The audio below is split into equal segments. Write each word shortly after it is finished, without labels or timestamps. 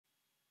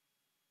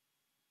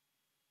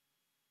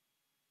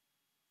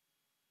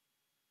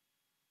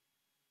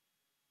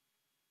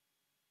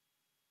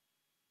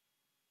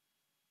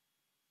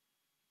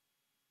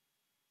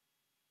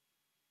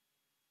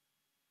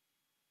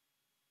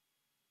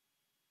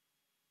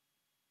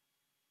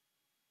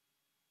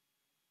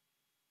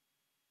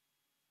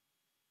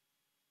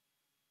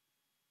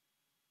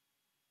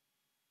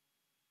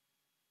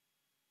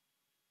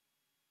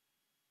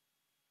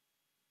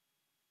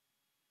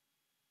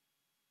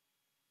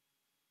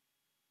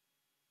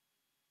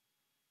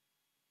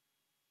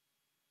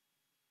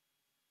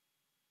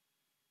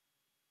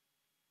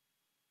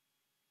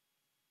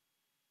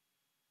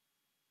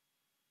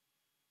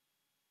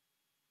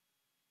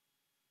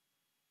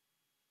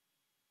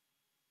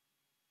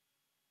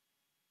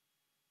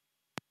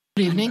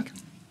Good evening.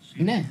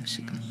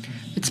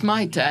 It's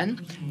my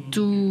turn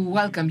to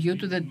welcome you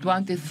to the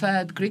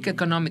 23rd Greek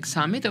Economic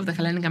Summit of the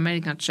Hellenic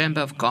American Chamber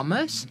of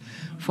Commerce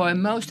for a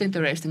most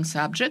interesting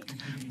subject,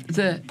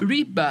 the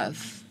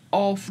rebirth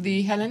of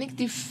the Hellenic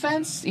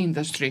defense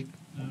industry.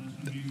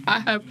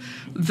 I have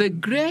the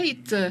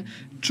great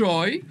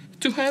joy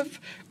to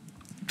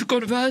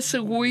converse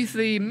with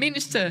the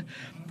Minister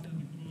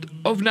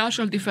of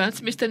National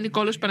Defense, Mr.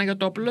 Nikolaos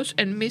Panagiotopoulos,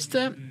 and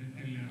Mr.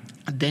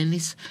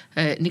 Dennys,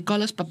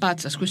 Nikolaos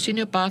Papatsas, who's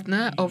senior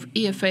partner of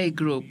EFA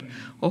Group.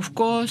 Of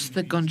course,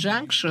 the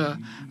conjuncture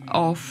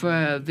of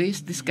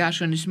this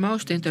discussion is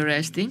most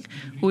interesting.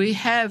 We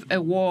have a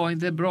war in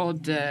the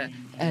broad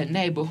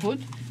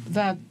neighborhood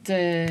that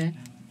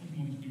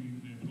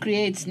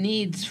creates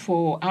needs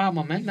for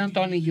armament, not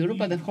only Europe,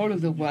 but the whole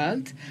of the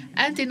world.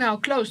 And in our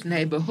close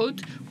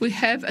neighborhood, we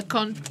have a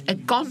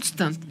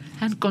constant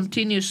and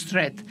continuous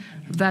threat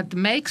that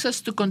makes us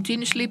to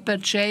continuously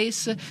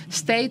purchase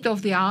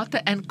state-of-the-art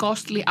and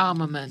costly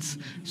armaments.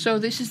 So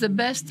this is the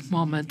best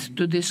moment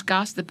to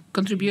discuss the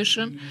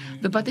contribution,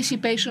 the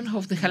participation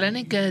of the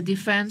Hellenic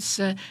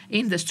defense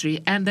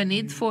industry and the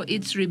need for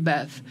its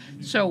rebirth.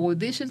 So with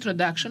this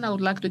introduction, I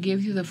would like to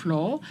give you the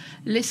floor,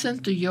 listen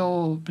to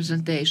your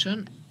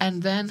presentation,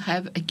 and then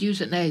have a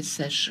Q&A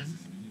session.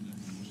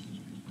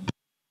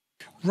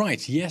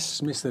 Right,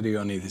 yes, Mr.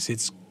 Ioannidis,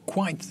 it's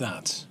quite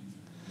that.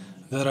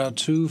 There are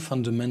two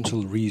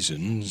fundamental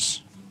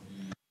reasons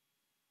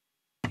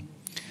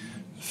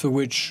for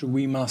which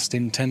we must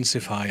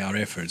intensify our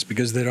efforts,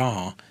 because there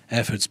are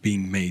efforts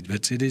being made,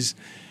 but it is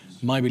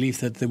my belief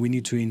that we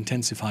need to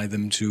intensify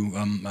them to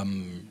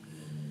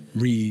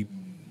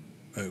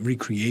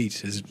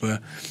recreate, as it were,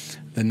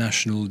 the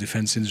national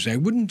defense industry. I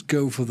wouldn't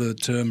go for the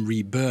term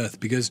rebirth,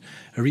 because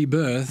a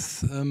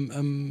rebirth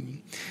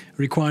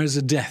requires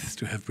a death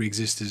to have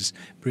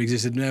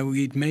pre-existed. Now,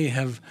 it may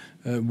have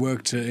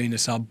worked in a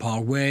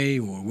subpar way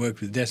or worked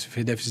with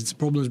deficits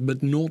problems,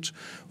 but not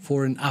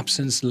for an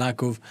absence,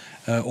 lack of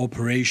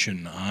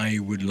operation. I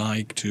would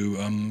like to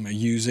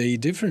use a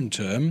different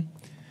term.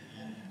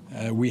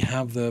 We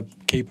have the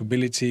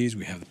capabilities,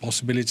 we have the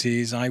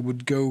possibilities. I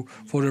would go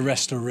for a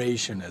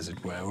restoration, as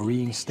it were, or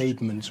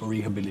reinstatement or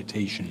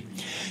rehabilitation.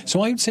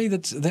 So I would say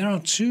that there are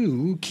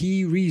two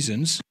key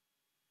reasons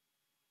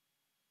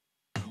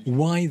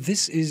why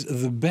this is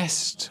the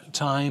best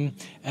time,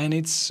 and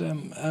it's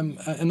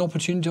an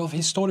opportunity of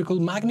historical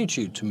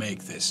magnitude to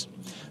make this.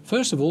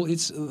 First of all,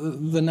 it's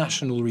the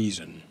national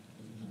reason.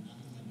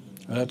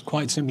 That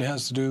quite simply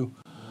has to do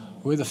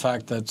with the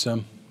fact that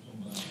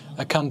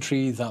a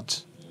country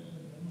that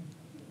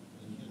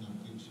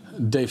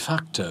de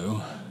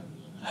facto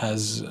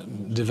has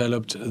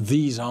developed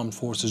these armed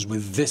forces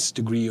with this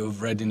degree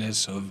of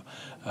readiness, of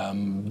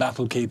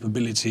battle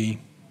capability,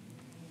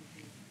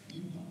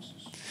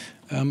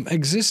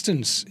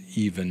 existence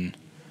even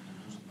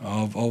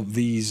of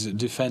these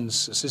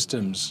defense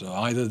systems,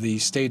 either the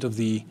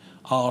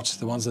state-of-the-art,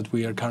 the ones that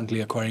we are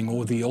currently acquiring,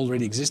 or the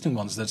already existing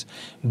ones that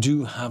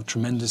do have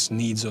tremendous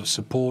needs of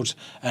support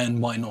and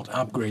why not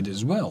upgrade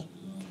as well.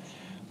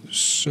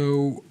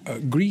 So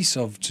Greece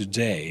of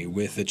today,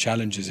 with the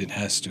challenges it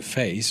has to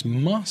face,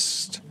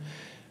 must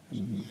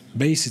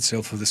base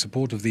itself for the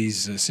support of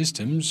these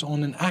systems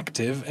on an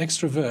active,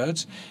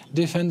 extrovert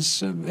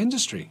defense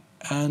industry.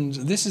 And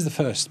this is the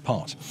first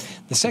part.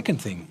 The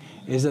second thing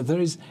is that there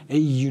is a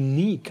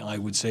unique, I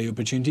would say,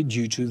 opportunity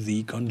due to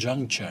the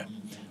conjuncture.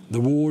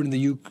 The war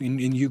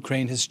in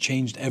Ukraine has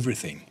changed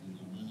everything.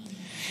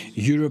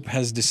 Europe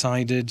has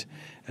decided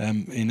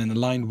in an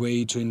aligned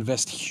way to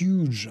invest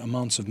huge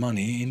amounts of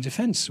money in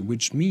defense,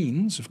 which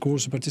means, of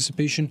course, the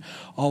participation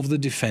of the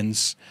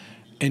defense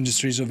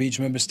industries of each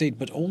member state,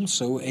 but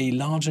also a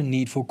larger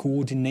need for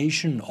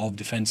coordination of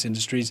defense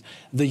industries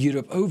the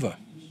Europe over.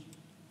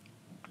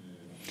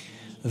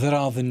 There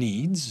are the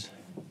needs.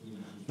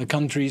 The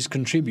countries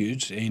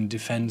contribute in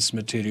defense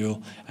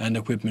material and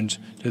equipment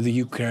to the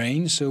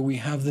Ukraine, so we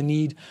have the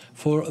need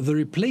for the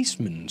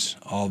replacement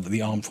of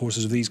the armed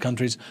forces of these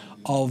countries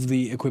of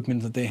the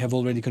equipment that they have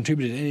already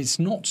contributed. And it's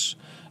not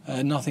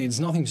it's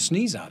nothing to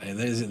sneeze at.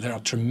 There are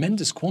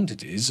tremendous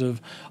quantities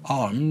of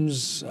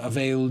arms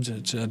availed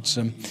at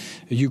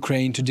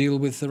Ukraine to deal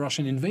with the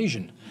Russian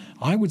invasion.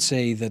 I would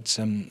say that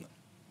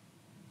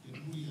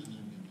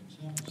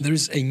there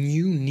is a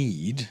new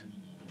need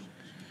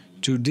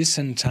to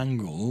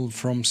disentangle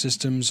from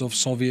systems of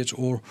Soviet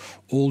or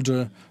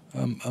older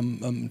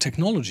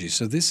technology.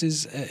 So this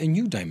is a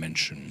new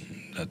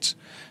dimension that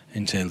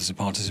entails the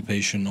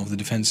participation of the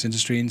defense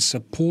industry in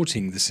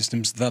supporting the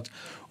systems that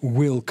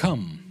will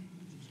come.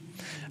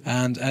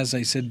 And as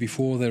I said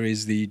before, there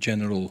is the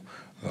general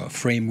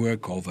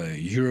framework of a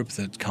Europe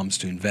that comes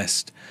to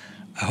invest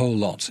a whole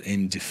lot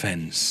in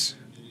defense.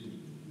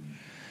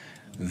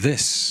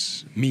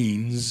 This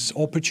means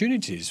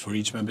opportunities for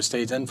each member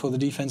state and for the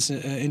defense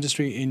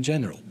industry in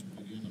general.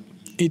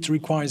 It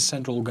requires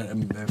central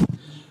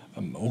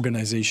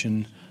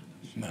organization,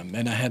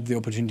 and I had the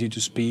opportunity to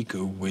speak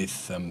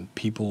with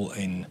people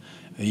in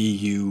the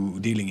EU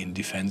dealing in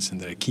defence, and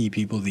there are key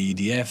people, the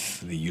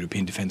EDF, the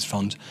European Defence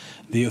Fund,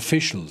 the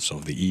officials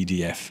of the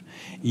EDF,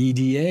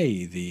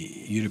 EDA,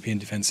 the European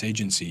Defence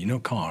Agency,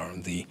 CAR,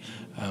 the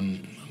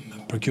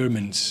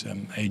procurement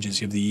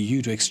agency of the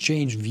EU, to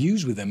exchange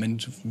views with them.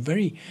 And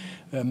very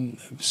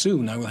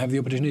soon I will have the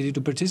opportunity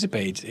to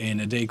participate in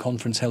a day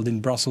conference held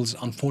in Brussels,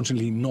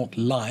 unfortunately not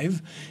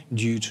live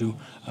due to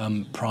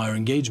prior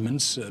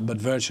engagements, but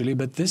virtually.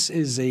 But this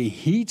is a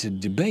heated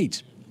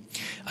debate.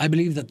 I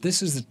believe that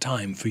this is the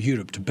time for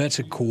Europe to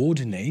better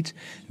coordinate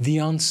the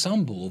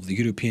ensemble of the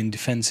European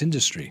defence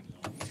industry.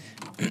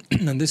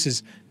 And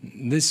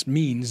this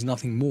means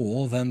nothing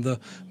more than the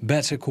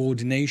better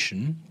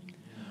coordination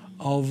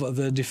of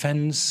the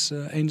defence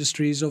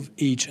industries of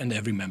each and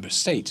every member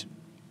state.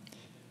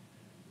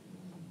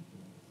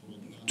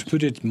 To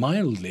put it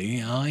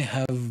mildly, I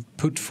have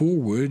put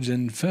forward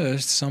and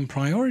first some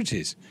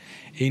priorities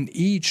in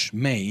each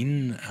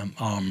main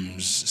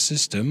arms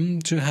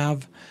system to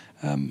have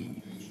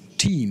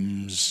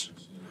teams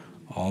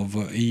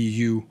of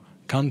EU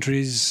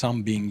countries,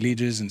 some being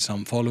leaders and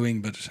some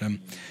following, but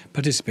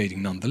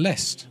participating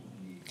nonetheless,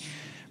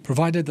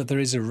 provided that there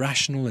is a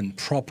rational and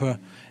proper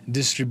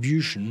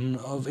distribution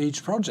of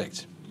each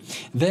project.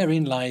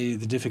 Therein lie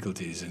the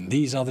difficulties, and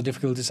these are the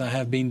difficulties I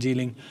have been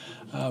dealing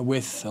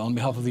with on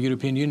behalf of the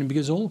European Union,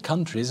 because all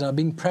countries are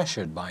being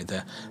pressured by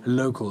their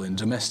local and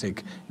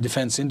domestic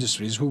defence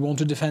industries who want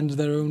to defend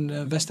their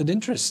own vested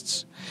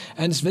interests.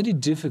 And it's very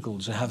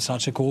difficult to have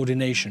such a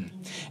coordination.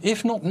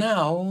 If not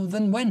now,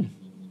 then when?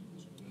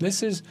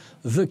 This is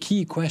the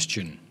key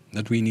question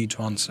that we need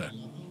to answer.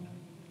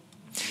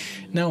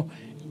 Now,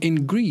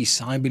 in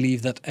Greece, I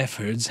believe that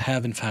efforts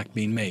have in fact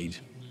been made.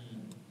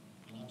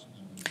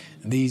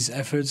 These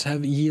efforts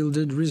have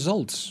yielded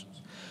results.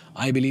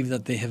 I believe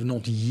that they have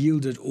not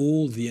yielded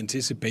all the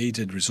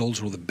anticipated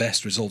results or the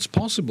best results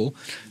possible,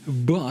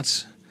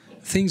 but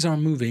things are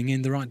moving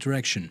in the right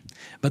direction.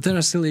 But there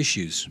are still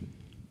issues.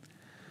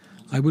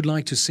 I would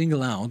like to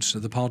single out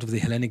the part of the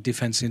Hellenic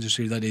defence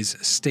industry that is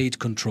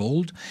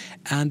state-controlled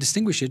and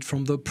distinguish it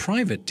from the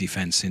private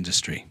defence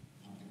industry,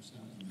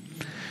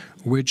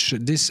 which,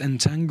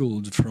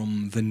 disentangled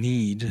from the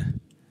need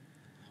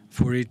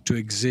for it to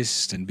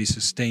exist and be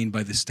sustained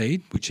by the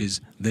state, which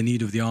is the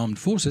need of the armed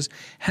forces,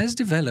 has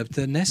developed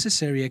the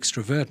necessary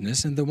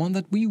extrovertness and the one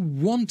that we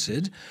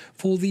wanted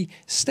for the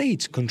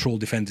state-controlled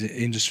defence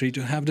industry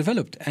to have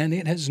developed, and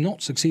it has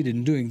not succeeded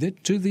in doing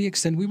that to the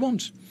extent we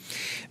want.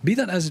 Be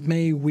that as it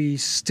may, we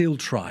still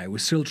try. We're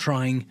still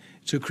trying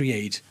to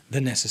create the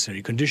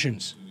necessary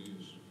conditions.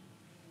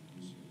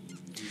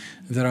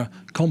 There are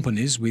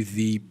companies with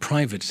the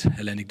private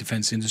Hellenic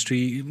defence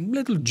industry,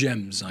 little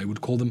gems, I would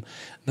call them,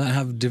 that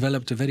have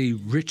developed a very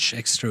rich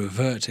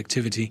extrovert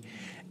activity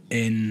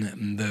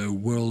in the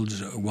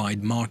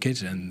worldwide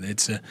market, and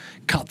it's a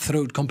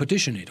cutthroat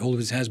competition. It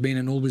always has been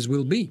and always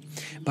will be.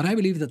 But I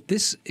believe that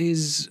this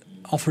is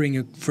offering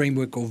a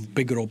framework of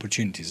bigger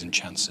opportunities and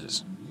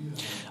chances.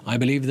 I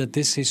believe that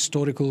this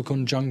historical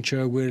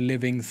conjuncture we're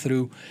living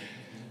through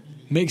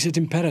makes it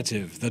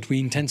imperative that we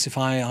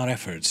intensify our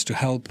efforts to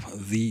help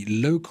the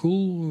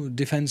local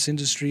defence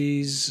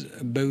industries,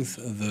 both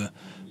the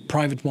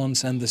private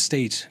ones and the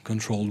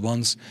state-controlled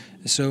ones,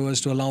 so as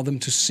to allow them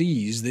to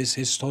seize this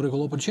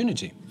historical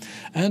opportunity.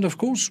 And of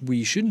course,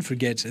 we shouldn't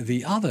forget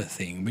the other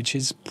thing, which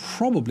is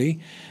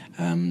probably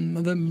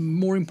the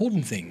more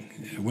important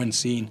thing when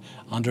seen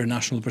under a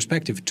national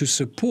perspective, to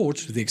support,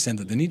 to the extent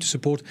that they need to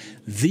support,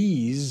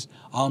 these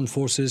armed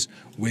forces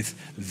with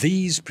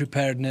these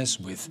preparedness,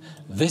 with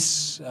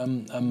this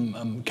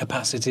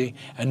capacity,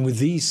 and with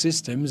these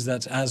systems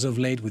that, as of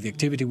late, with the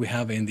activity we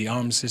have in the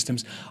armed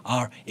systems,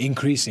 are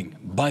increasing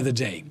by the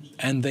day.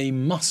 And they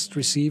must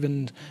receive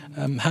and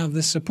have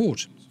this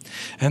support.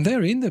 And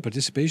therein, the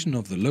participation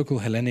of the local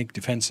Hellenic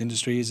defence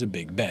industry is a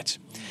big bet.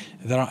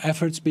 There are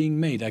efforts being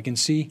made. I can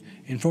see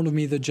in front of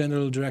me the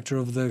General Director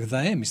of the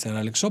SKAI, Mr.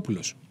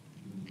 Alexopoulos.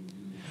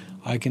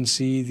 I can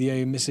see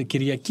the Mr.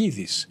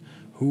 Kyriakidis,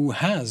 who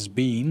has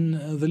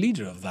been the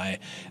leader of the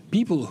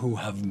people who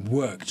have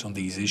worked on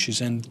these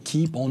issues and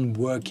keep on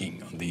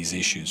working on these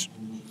issues.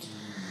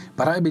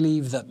 But I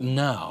believe that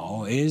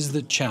now is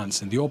the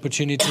chance and the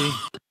opportunity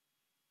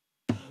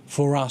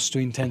for us to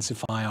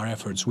intensify our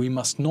efforts. We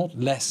must not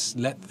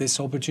let this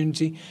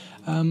opportunity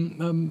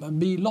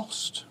be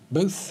lost,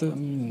 both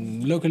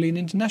locally and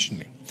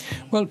internationally.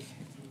 Well,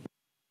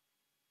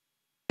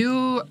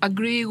 you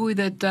agree with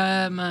the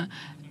term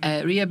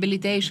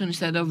rehabilitation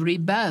instead of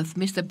rebirth,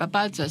 Mr.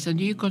 Papatsas, and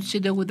do you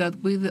consider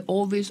that with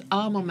all these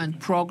armament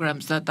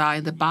programs that are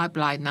in the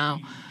pipeline now,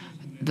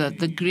 that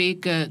the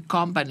Greek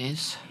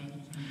companies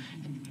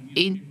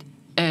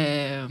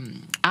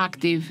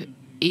active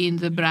in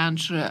the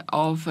branch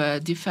of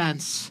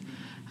defense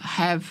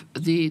have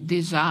the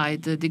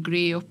desired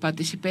degree of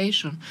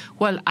participation?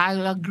 Well,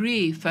 I'll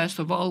agree, first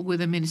of all, with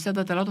the Minister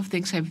that a lot of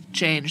things have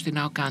changed in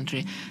our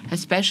country,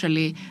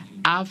 especially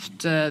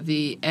after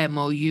the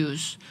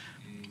MOUs.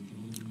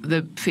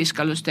 the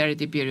fiscal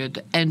austerity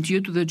period. And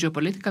due to the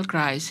geopolitical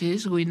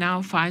crisis, we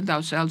now find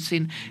ourselves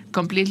in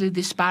completely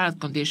disparate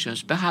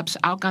conditions. Perhaps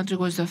our country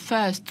was the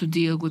first to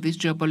deal with this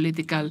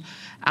geopolitical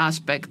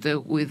aspect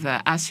with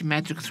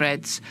asymmetric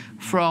threats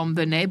from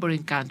the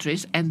neighboring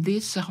countries. And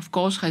this, of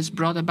course, has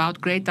brought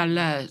about great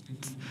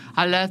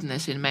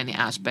alertness in many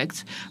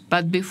aspects.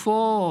 But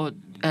before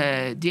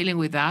dealing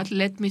with that,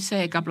 let me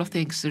say a couple of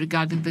things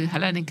regarding the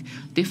Hellenic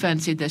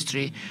defense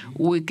industry.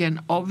 We can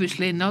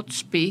obviously not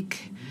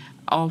speak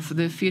of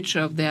the future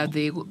of the AD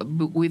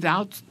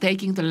without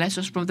taking the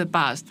lessons from the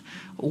past,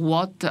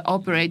 what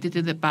operated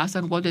in the past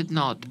and what did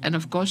not. And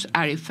of course,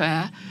 I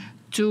refer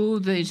to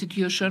the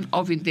institution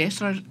of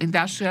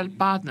industrial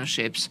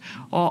partnerships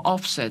or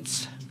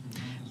offsets.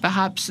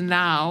 Perhaps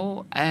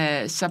now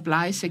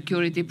supply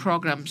security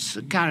programs,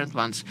 current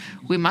ones.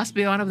 We must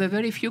be one of the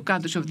very few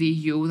countries of the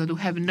EU that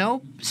have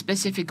no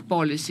specific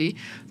policy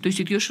to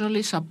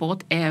institutionally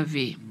support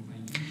ARV.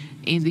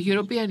 In the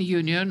European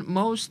Union,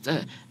 most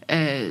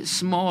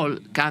small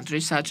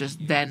countries such as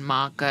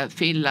Denmark,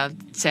 Finland,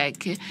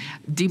 Czech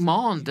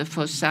demand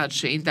for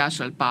such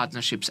industrial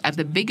partnerships. And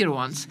the bigger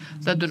ones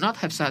that do not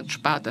have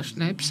such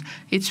partnerships,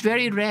 it's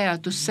very rare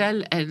to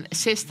sell a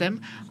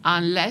system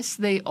unless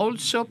they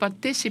also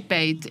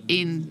participate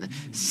in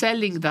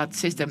selling that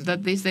system.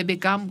 That is, they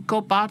become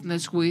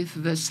co-partners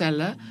with the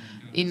seller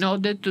in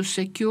order to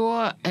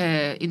secure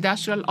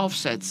industrial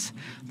offsets.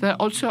 There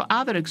are also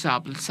other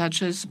examples,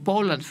 such as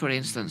Poland, for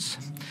instance,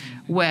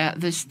 where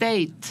the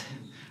state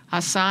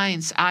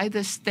assigns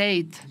either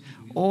state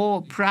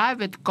or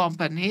private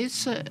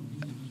companies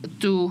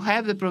to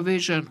have the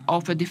provision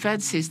of a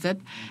defense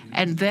system,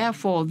 and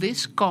therefore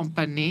this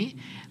company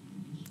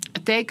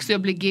takes the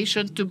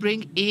obligation to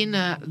bring in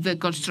the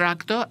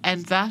constructor,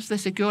 and thus they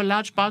secure a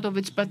large part of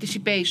its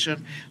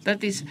participation.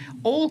 That is,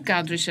 all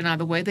countries, in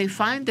other words, they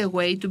find a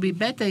way to be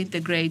better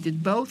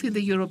integrated, both in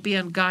the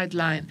European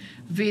guideline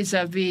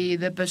vis-à-vis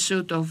the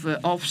pursuit of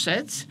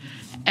offsets,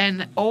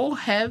 and all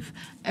have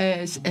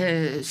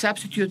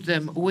substitute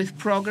them with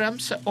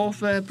programs of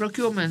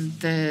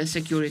procurement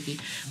security.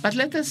 But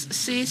let us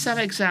see some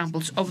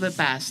examples of the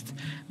past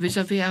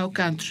vis-à-vis our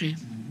country,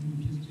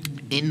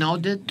 in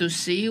order to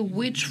see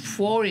which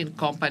foreign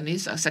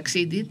companies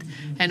succeeded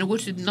and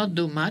which did not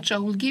do much. I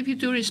will give you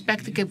two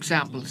respective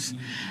examples.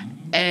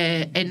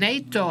 A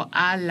NATO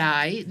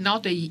ally,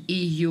 not a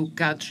EU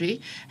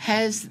country,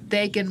 has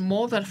taken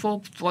more than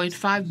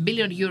 4.5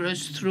 billion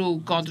euros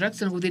through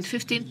contracts, and within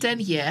 10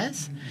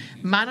 years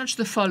managed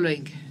the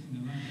following.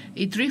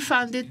 It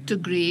refunded to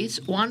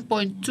Greece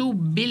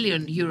 1.2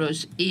 billion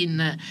euros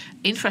in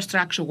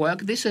infrastructure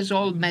work. This is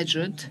all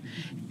measured.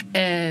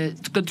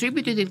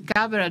 Contributed in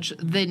coverage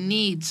the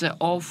needs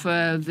of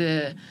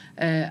the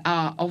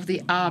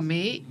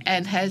army,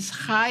 and has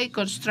high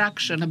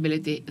construction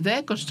ability.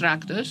 Their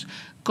constructors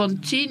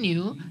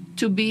continue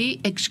to be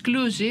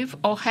exclusive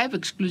or have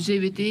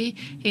exclusivity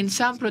in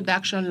some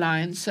production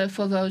lines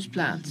for those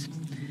plants,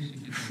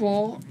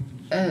 for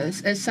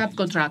as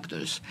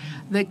subcontractors.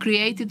 They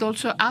created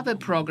also other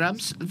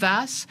programs,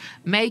 thus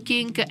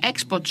making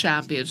export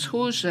champions,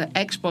 whose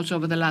exports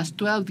over the last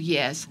 12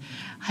 years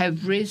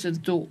have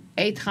risen to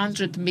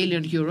 800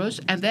 million euros,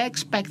 and they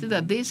expected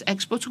that these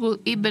exports will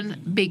even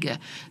bigger.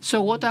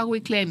 So what are we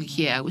claiming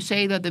here? We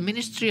say that the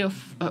Ministry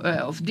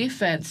of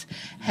Defense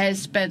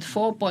has spent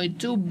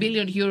 4.2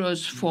 billion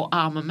euros for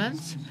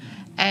armaments,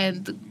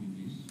 and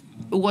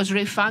was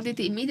refunded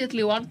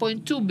immediately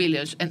 1.2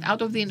 billion, and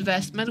out of the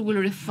investment will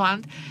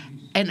refund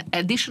an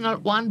additional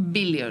 1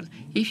 billion.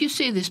 If you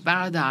see this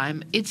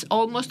paradigm, it's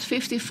almost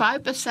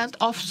 55%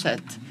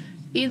 offset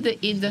in the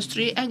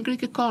industry and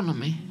Greek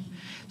economy.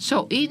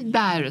 So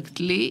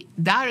indirectly,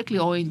 directly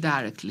or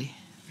indirectly.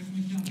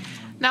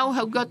 Now we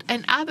have got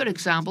another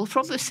example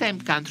from the same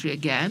country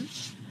again.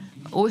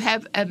 We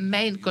have a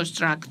main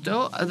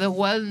constructor, the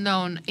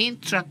well-known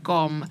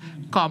Intracom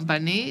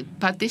company,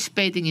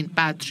 participating in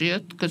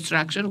Patriot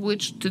construction,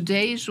 which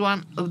today is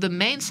one of the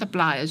main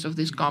suppliers of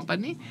this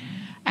company,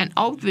 and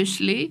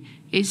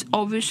is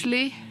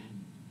obviously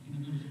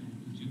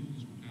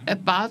a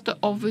part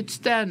of its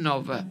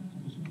turnover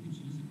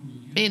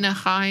in a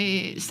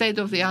high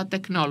state-of-the-art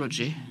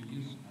technology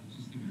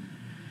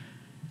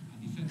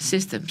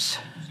systems.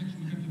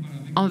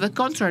 On the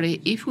contrary,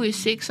 if we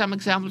seek some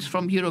examples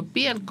from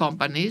European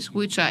companies,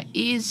 which are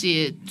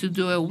easier to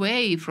do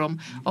away from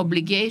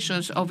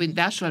obligations of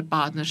industrial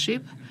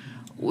partnership,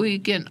 we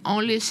can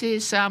only see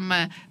some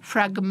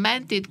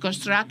fragmented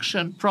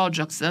construction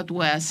projects that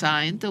were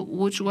assigned,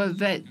 which were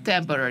very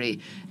temporary.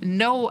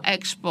 No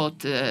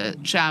export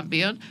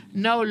champion,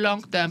 no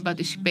long-term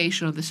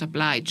participation of the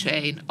supply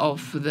chain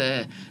of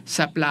the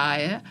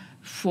supplier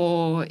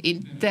for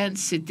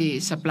intensity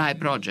supply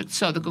projects.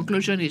 So the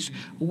conclusion is,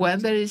 when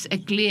there is a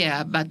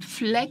clear but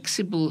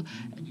flexible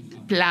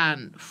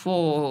plan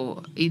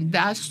for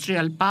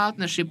industrial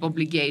partnership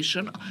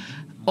obligation,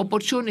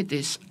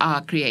 opportunities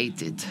are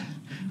created.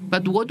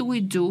 But what do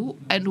we do,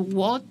 and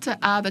what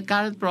are the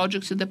current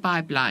projects in the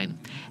pipeline?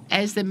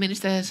 As the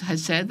Minister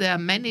has said, there are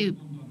many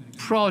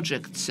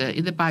projects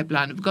in the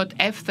pipeline. We've got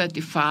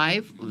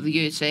F-35, the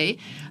USA,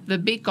 the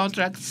big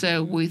contracts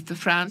with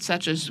France,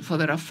 such as for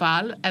the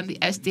Rafale and the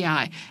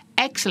SDI.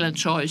 Excellent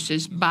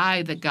choices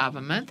by the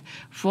government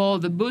for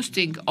the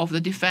boosting of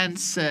the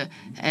defense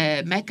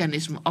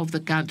mechanism of the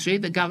country.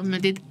 The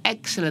government did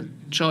excellent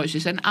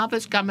choices, and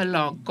others come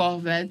along,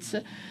 corvettes,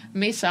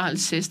 missile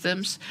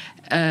systems,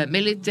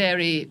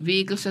 military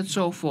vehicles, and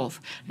so forth.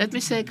 Let me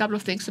say a couple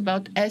of things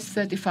about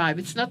S-35.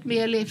 It's not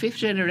merely a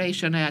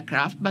fifth-generation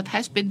aircraft, but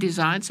has been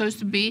designed so as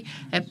to be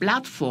a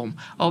platform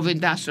of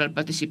industrial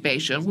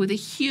participation with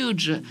a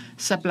huge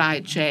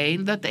supply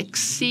chain that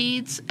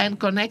exceeds and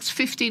connects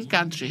 15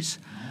 countries.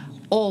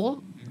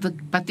 All the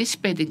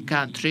participating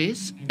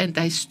countries, and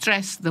I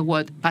stress the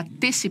word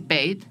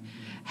participate,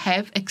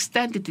 have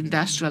extended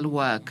industrial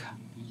work.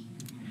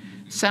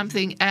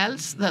 Something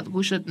else that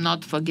we should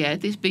not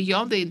forget is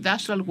beyond the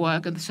industrial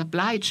work and the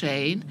supply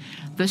chain,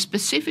 the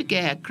specific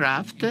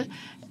aircraft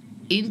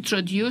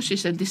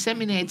introduces and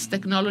disseminates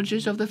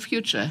technologies of the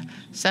future,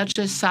 such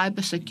as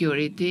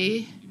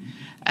cybersecurity,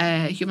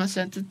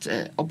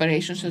 human-centered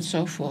operations, and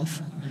so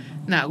forth.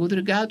 Now, with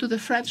regard to the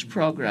French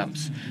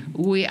programs,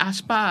 we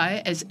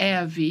aspire as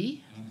ARV,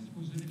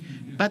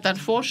 but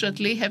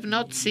unfortunately have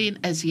not seen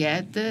as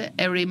yet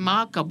a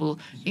remarkable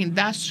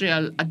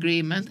industrial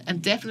agreement,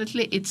 and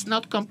definitely it's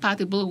not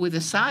compatible with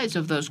the size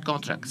of those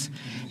contracts,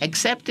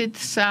 excepted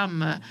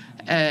some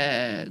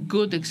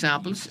good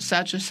examples,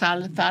 such as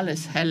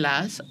Thales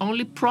Hellas.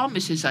 Only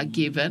promises are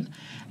given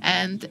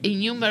and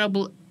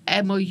innumerable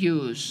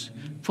MOUs.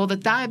 For the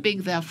time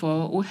being,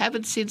 therefore, we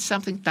haven't seen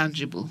something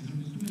tangible.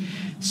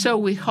 So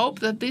we hope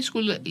that this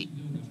will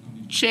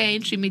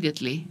change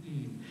immediately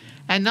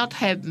and not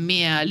have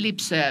mere lip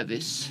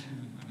service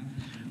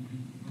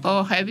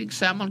or having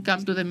someone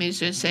come to the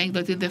minister saying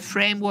that in the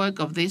framework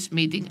of this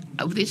meeting,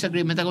 of this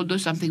agreement, I will do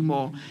something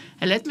more.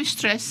 And let me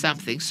stress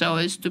something so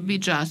as to be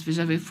just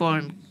vis-à-vis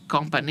foreign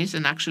companies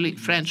and actually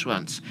French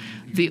ones.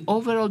 The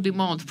overall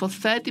demand for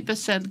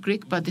 30%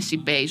 Greek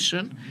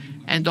participation,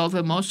 and all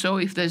the more so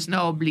if there's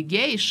no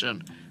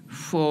obligation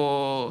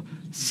for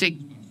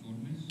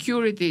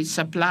security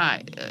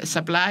supply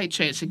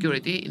chain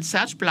security in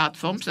such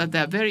platforms that they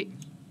are very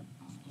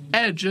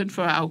urgent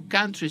for our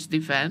country's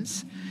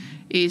defense.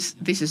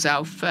 This is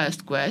our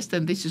first quest,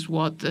 and this is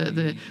what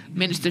the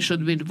minister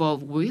should be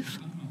involved with,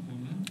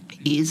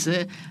 is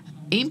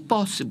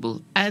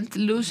impossible and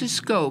loses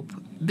scope.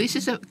 This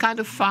is a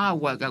kind of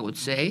firework, I would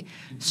say,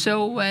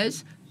 so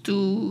as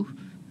to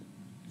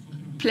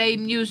play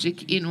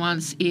music in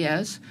one's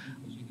ears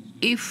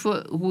if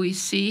we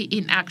see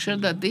in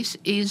action that this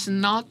is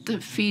not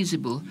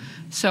feasible.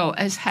 So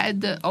as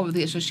head of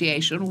the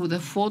association with the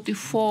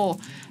 44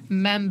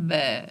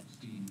 member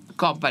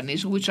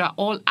companies, which are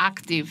all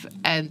active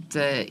and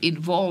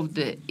involved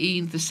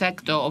in the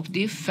sector of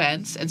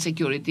defense and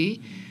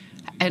security,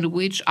 and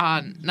which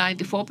are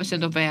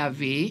 94% of ARV,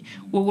 we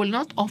will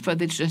not offer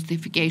this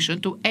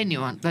justification to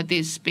anyone, that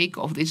is, speak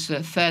of this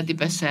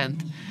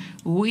 30%.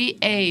 We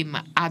aim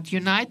at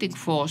uniting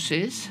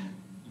forces,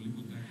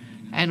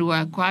 and we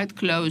are quite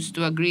close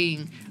to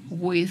agreeing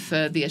with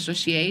the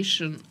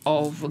Association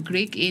of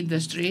Greek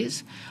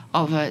Industries,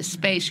 of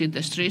space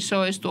industry,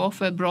 so as to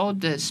offer a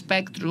broad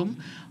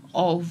spectrum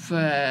of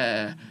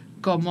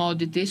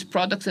commodities,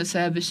 products and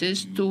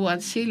services to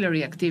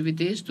ancillary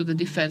activities to the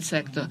defense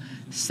sector,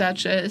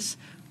 such as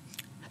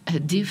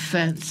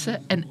defense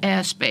and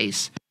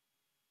airspace.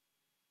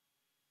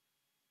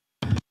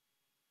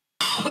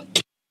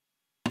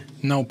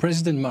 Now,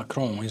 President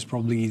Macron is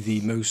probably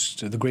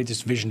the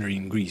greatest visionary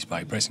in Greece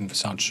by pressing for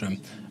such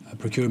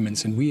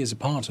procurements, and we as a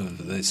part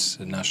of this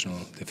national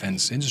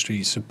defense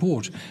industry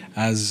support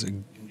as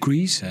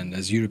Greece and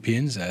as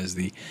Europeans, as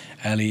the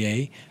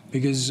LEA,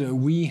 because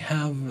we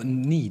have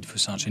need for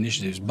such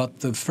initiatives.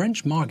 But the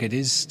French market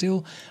is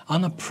still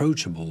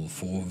unapproachable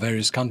for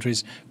various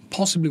countries,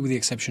 possibly with the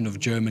exception of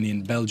Germany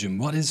and Belgium.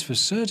 What is for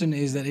certain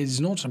is that it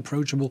is not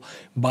approachable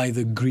by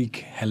the Greek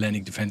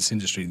Hellenic defense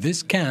industry.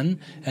 This can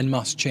and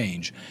must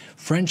change.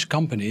 French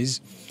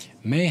companies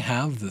may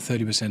have the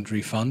 30%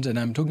 refund, and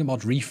I'm talking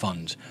about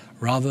refund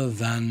rather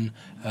than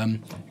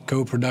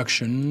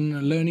co-production,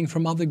 learning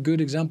from other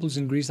good examples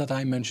in Greece that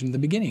I mentioned in the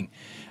beginning.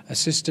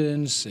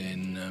 Assistance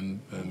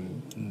in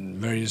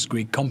various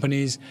Greek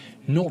companies,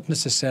 not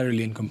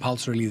necessarily and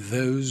compulsorily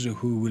those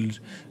who will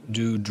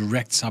do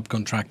direct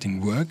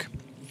subcontracting work.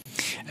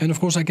 And of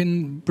course I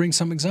can bring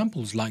some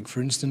examples, like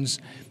for instance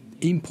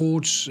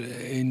imports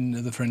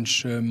in the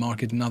French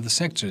market and other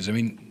sectors. I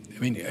mean,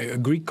 a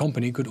Greek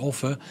company could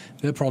offer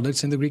their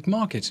products in the Greek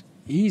market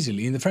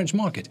easily, in the French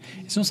market.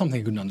 It's not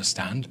something I couldn't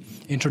understand.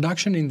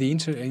 Introduction in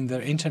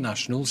the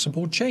international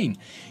support chain,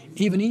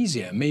 even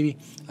easier. Maybe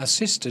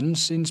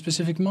assistance in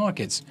specific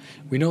markets.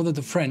 We know that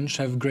the French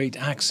have great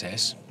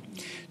access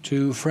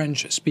to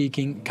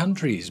French-speaking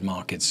countries'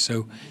 markets.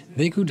 So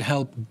they could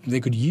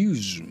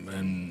use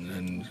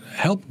and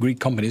help Greek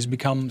companies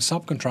become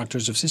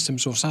subcontractors of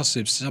systems or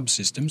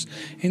subsystems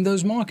in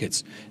those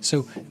markets.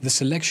 So the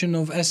selection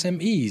of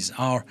SMEs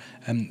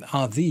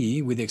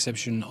with the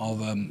exception of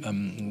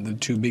the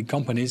two big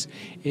companies,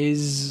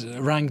 is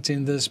ranked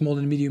in the small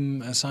and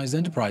medium-sized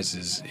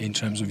enterprises in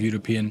terms of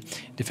European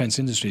defense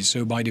industries.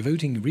 So by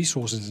devoting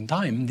resources and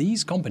time,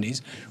 these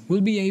companies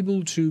will be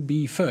able to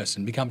be first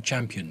and become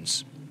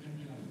champions.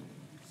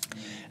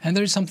 And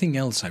there is something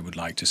else I would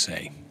like to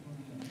say.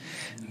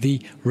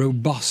 The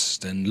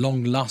robust and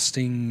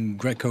long-lasting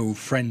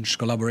Greco-French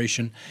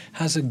collaboration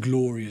has a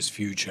glorious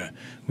future.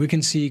 We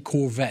can see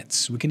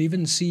corvettes, we can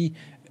even see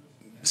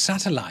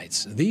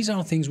satellites. These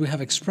are things we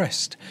have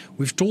expressed.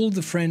 We've told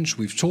the French,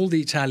 we've told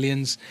the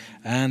Italians,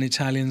 and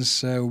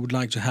Italians would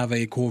like to have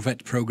a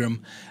corvette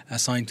program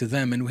assigned to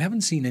them, and we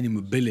haven't seen any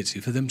mobility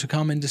for them to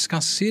come and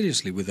discuss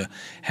seriously with the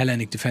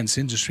Hellenic defense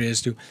industry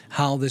as to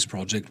how this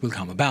project will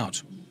come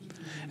about.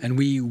 And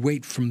we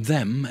wait from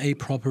them a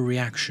proper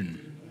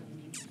reaction.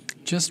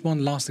 Just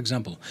one last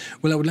example.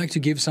 Well, I would like to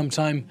give some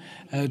time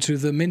to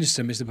the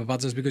Minister, Mr.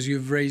 Papatsas, because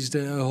you've raised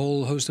a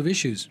whole host of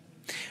issues.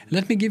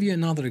 Let me give you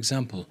another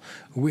example.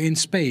 In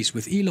space,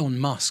 with Elon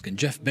Musk and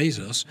Jeff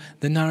Bezos,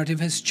 the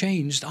narrative has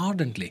changed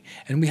ardently,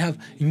 and we have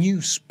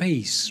new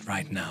space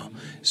right now.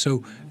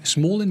 So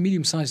small and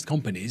medium-sized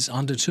companies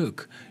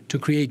undertook to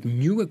create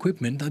new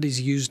equipment that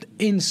is used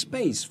in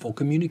space for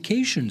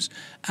communications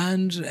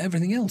and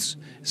everything else.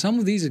 Some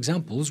of these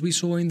examples we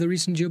saw in the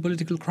recent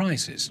geopolitical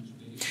crisis.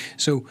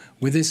 So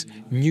with this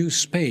new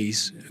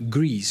space,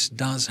 Greece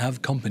does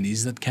have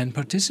companies that can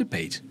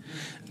participate.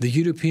 The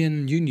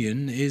European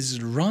Union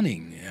is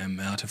running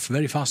at a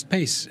very fast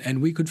pace,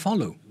 and we could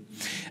follow.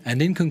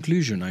 And in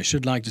conclusion, I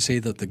should like to say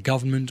that the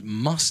government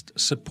must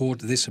support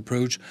this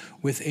approach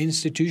with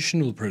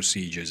institutional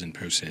procedures and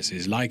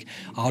processes, like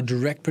our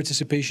direct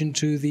participation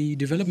to the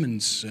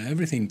developments,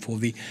 everything for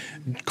the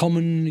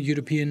common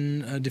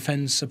European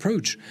defence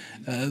approach.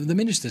 The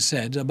Minister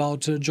said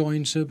about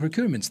joint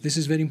procurements. This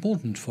is very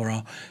important for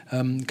our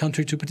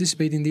country to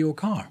participate in the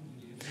OCCAR.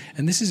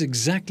 And this is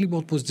exactly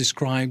what was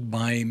described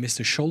by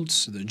Mr.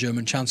 Scholz, the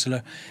German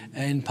Chancellor,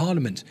 in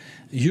Parliament.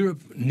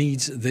 Europe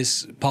needs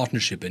this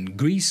partnership, and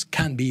Greece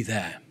can be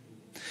there.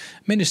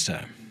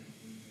 Minister,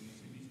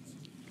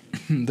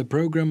 the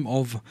program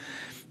of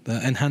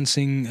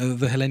enhancing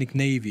the Hellenic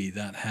Navy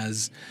that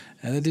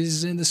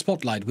is in the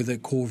spotlight with the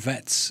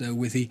corvettes,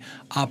 with the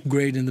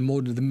upgrade and the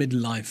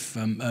midlife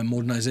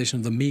modernization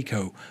of the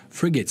MECO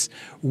frigates.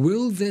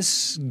 Will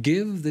this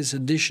give this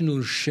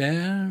additional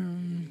share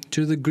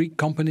to the Greek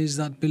companies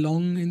that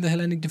belong in the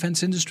Hellenic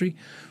defense industry?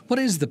 What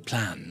is the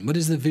plan? What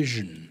is the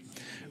vision?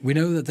 We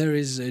know that there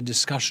is a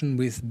discussion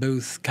with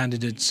both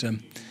candidates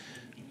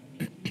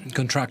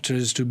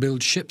contractors to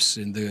build ships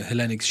in the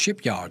Hellenic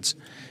shipyards.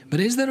 But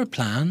is there a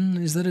plan?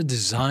 Is there a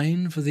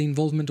design for the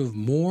involvement of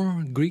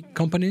more Greek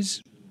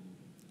companies?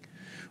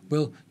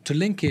 Well, to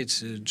link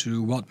it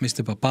to what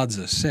Mr.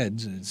 Papatsas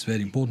said, it's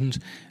very important.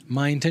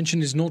 My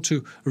intention is not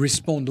to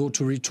respond or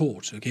to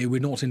retort, okay?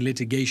 We're not in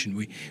litigation.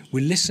 We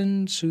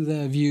listen to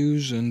their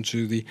views and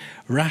to the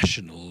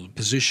rational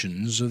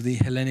positions of the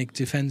Hellenic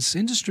defense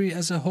industry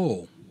as a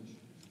whole.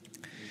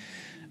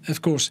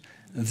 Of course,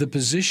 the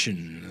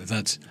position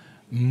that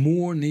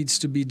more needs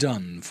to be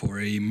done for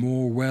a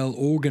more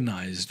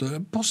well-organized,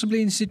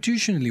 possibly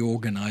institutionally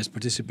organized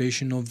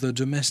participation of the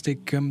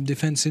domestic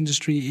defense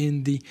industry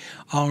in the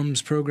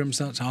arms programs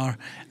that are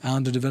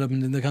under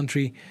development in the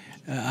country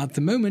at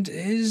the moment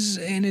is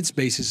in its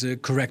basis a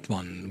correct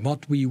one.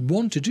 What we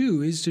want to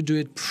do is to do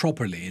it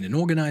properly, in an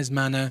organized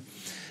manner,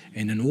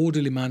 in an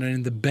orderly manner,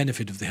 in the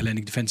benefit of the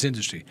Hellenic defense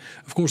industry.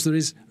 Of course, there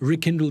is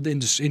rekindled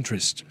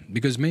interest,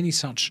 because many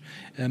such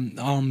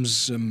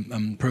arms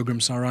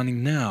programs are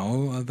running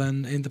now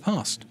than in the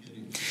past.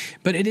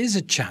 But it is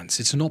a chance,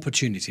 it's an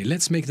opportunity.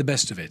 Let's make the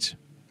best of it.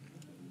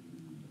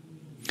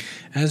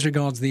 As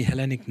regards the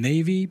Hellenic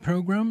Navy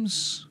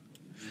programs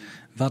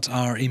that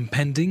are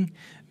impending,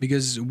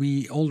 because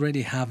we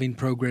already have in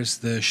progress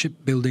the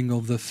shipbuilding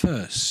of the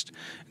first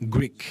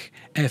Greek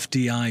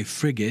FDI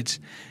frigate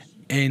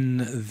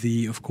in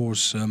the, of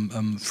course,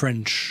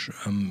 French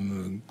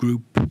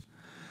group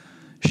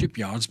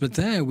shipyards, but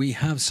there we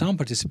have some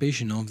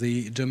participation of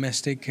the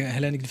domestic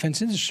Hellenic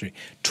defense industry.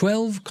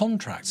 12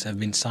 contracts have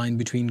been signed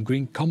between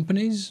Greek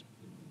companies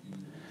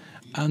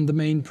and the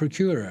main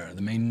procurer,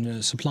 the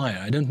main supplier.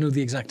 I don't know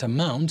the exact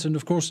amount, and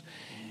of course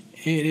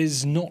it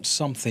is not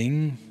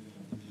something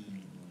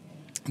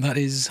that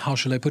is, how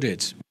shall I put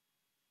it?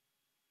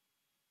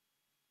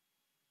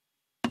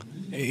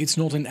 It's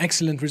not an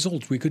excellent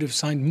result. We could have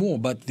signed more,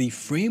 but the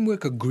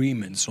framework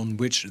agreements on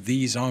which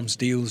these arms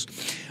deals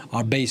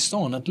are based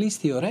on, at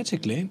least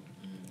theoretically,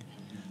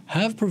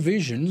 have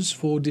provisions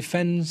for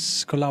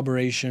defense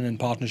collaboration and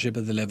partnership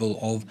at the level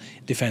of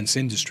defense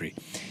industry.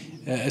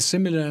 A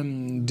similar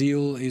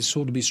deal is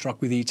sought to be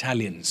struck with the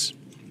Italians.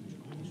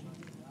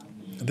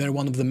 They're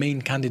one of the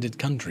main candidate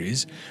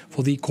countries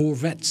for the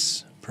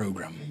corvettes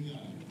program.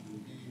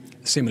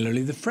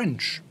 Similarly, the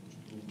French,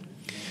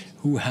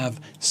 who have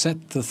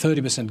set the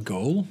 30%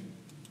 goal.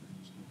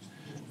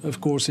 Of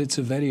course, it's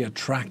a very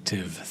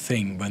attractive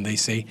thing when they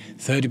say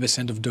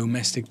 30% of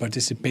domestic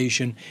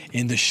participation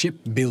in the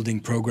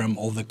shipbuilding program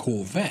of the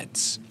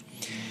corvettes.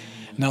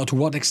 Now, to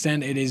what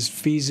extent it is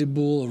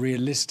feasible,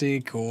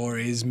 realistic, or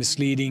is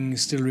misleading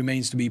still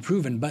remains to be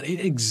proven, but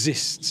it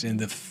exists in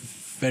the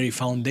very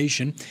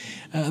foundation.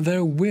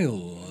 There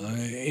will,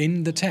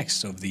 in the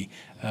text of the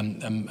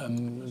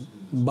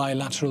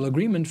bilateral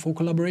agreement for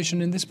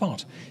collaboration in this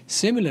part.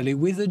 Similarly,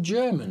 with the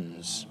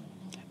Germans,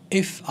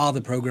 if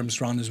other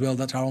programs run as well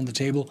that are on the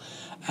table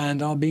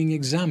and are being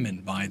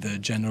examined by the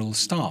general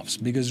staffs,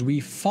 because we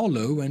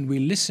follow and we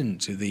listen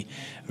to the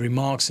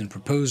remarks and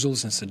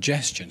proposals and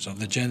suggestions of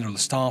the general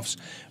staffs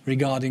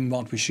regarding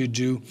what we should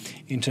do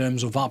in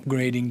terms of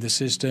upgrading the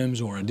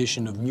systems or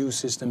addition of new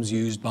systems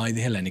used by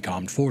the Hellenic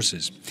Armed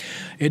Forces.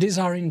 It is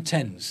our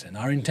intent and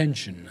our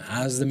intention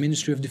as the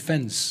Ministry of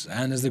Defense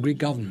and as the Greek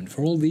government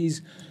for all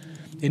these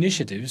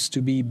initiatives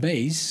to be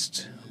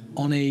based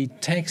on a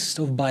text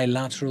of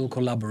bilateral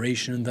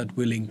collaboration that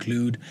will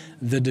include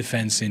the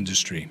defense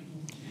industry.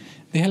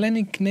 The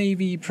Hellenic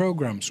Navy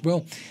programs,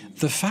 well,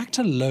 the fact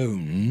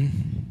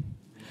alone,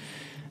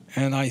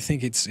 and I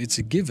think it's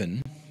a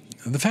given,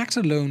 the fact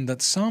alone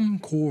that some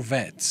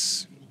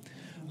corvettes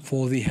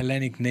for the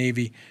Hellenic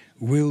Navy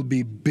will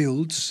be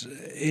built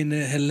in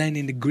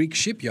a Greek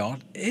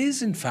shipyard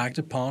is in fact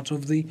a part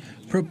of the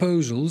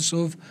proposals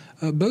of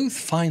both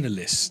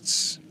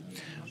finalists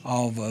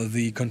of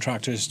the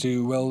contractors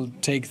to, well,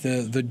 take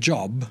the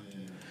job,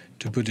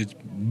 to put it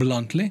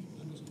bluntly.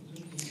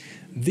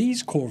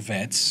 These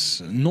corvettes,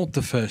 not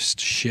the first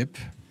ship,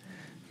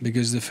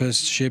 because the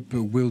first ship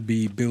will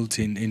be built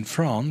in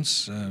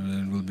France,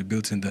 will be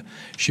built in the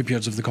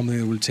shipyards of the company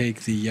that will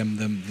take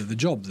the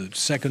job. The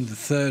second, the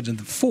third, and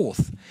the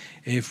fourth,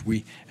 if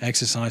we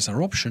exercise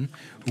our option,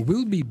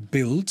 will be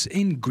built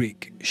in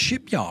Greek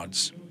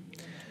shipyards.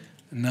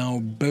 Now,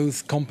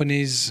 both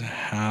companies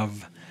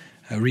have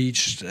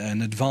reached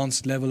an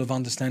advanced level of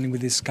understanding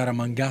with the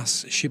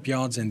Skaramangas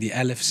shipyards and the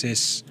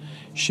Elefsis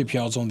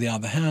shipyards on the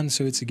other hand,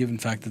 so it's a given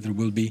fact that there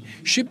will be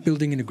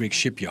shipbuilding in a Greek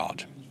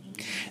shipyard.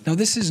 Now,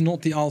 this is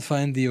not the alpha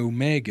and the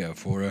omega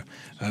for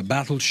a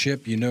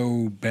battleship. You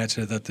know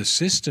better that the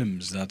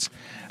systems that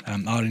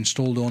are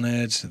installed on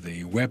it,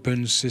 the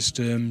weapons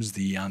systems,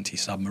 the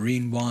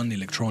anti-submarine one,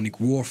 electronic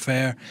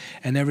warfare,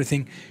 and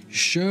everything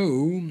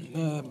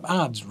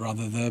adds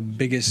rather the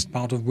biggest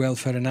part of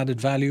welfare and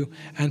added value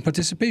and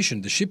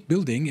participation. The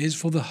shipbuilding is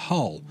for the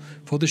hull,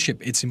 for the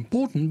ship. It's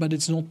important, but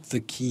it's not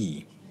the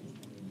key.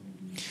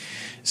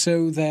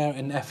 So there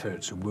an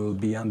effort will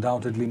be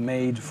undoubtedly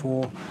made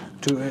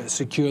to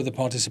secure the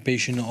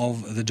participation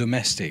of the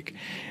domestic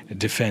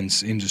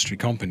defense industry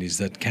companies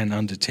that can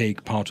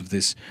undertake part of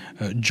this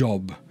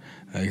job.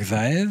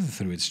 GDAED,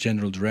 through its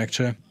general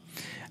director,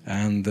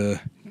 and the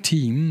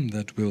team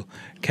that will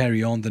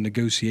carry on the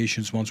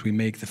negotiations once we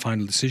make the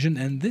final decision.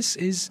 And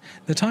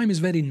the time is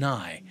very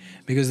nigh,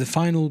 because the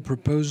final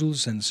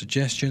proposals and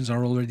suggestions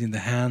are already in the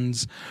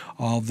hands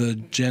of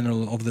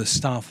the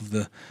staff of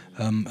the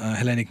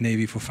Hellenic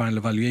Navy for final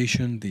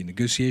evaluation. The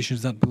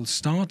negotiations that will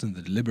start and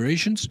the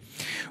deliberations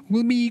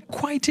will be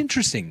quite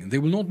interesting. They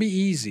will not be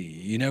easy.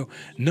 You know,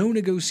 no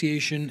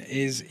negotiation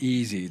is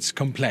easy. It's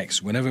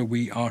complex. Whenever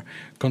we are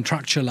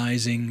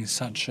contractualizing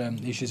such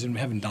issues, and we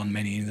haven't done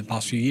many in the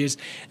past few years,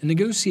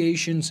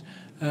 negotiations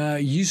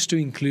used to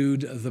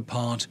include the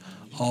part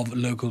of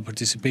local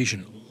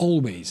participation,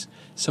 always.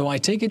 So I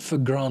take it for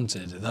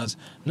granted that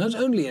not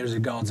only as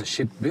regards the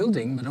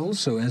shipbuilding, but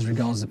also as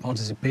regards the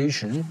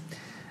participation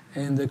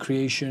in the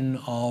creation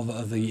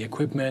of the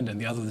equipment and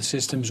the other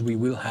systems, we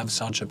will have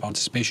such a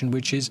participation,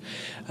 which is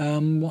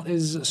what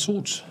is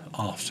sought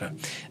after.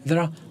 There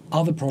are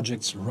other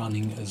projects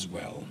running as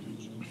well.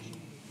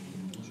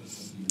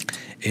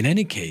 In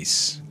any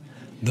case,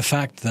 the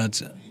fact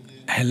that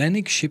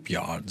Hellenic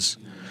shipyards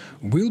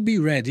will be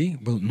ready,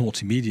 well,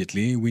 not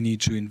immediately, we need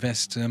to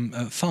invest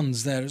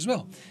funds there as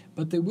well,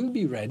 but they will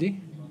be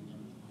ready,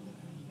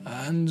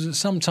 and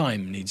some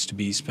time needs to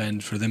be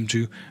spent for them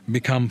to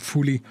become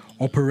fully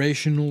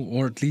operational,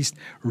 or at least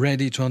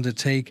ready to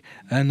undertake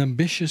an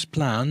ambitious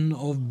plan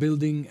of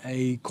building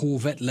a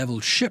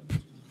corvette-level ship,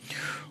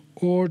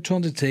 or to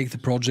undertake the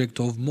project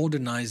of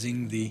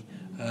modernizing the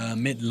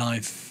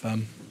midlife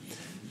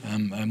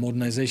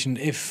modernization,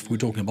 if we're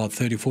talking about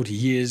 30 or 40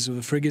 years of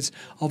the frigates,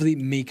 of the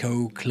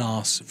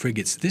Miko-class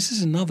frigates. This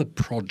is another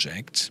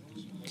project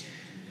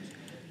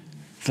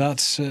that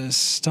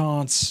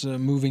starts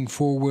moving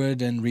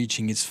forward and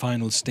reaching its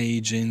final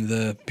stage in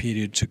the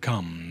period to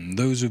come.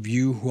 Those of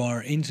you who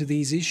are into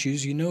these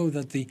issues, you know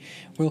that the,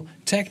 well,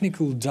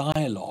 technical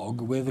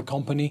dialogue with the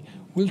company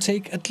will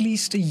take at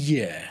least a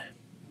year.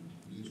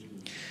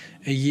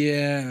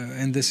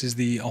 And this is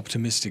the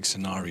optimistic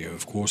scenario,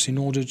 of course, in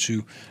order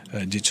to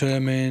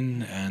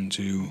determine and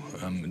to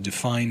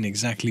define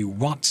exactly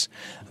what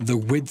the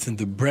width and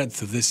the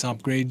breadth of this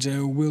upgrade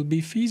will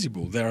be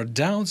feasible. There are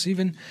doubts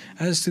even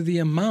as to the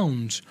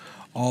amount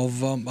of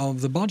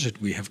the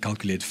budget we have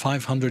calculated.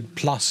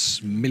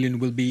 500+ million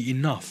will be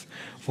enough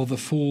for the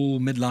full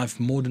midlife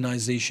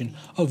modernization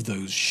of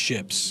those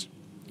ships.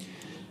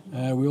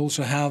 We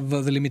also have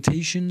the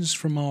limitations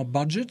from our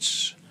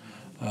budgets,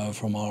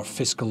 from our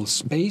fiscal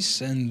space,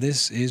 and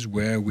this is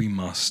where we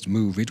must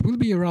move. It will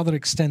be a rather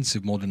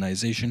extensive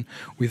modernization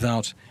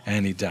without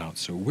any doubt.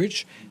 So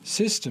which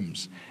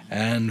systems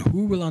and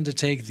who will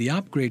undertake the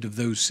upgrade of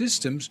those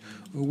systems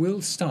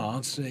will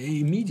start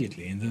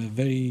immediately, in the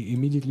very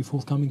immediately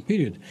forthcoming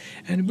period.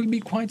 And it will be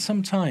quite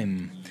some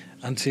time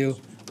until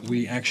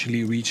we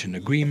actually reach an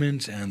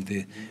agreement and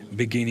the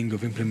beginning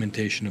of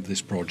implementation of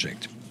this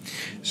project.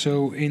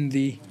 So in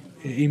the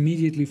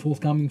immediately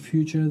forthcoming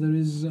future, there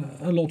is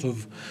a lot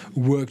of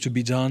work to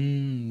be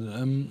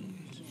done,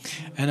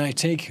 and I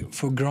take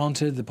for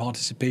granted the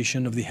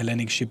participation of the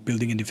Hellenic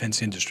shipbuilding and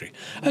defense industry.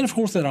 And of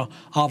course there are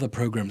other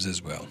programs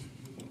as well.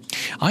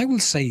 I will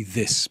say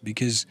this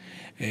because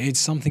it's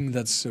something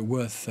that's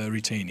worth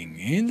retaining.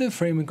 In the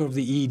framework of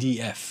the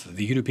EDF,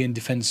 the European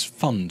Defence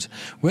Fund,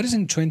 whereas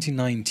in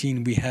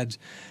 2019 we had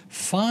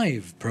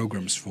 5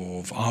 programs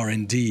for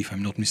R&D, if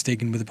I'm not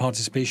mistaken, with the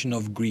participation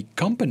of Greek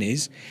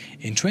companies,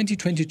 in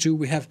 2022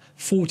 we have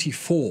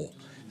 44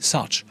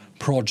 such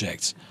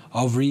projects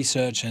of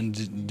research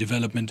and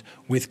development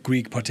with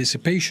Greek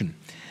participation,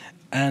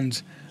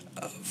 and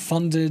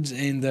funded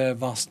in the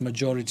vast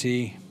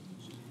majority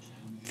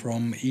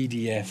from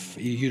EDF,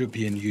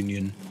 European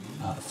Union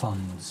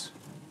funds.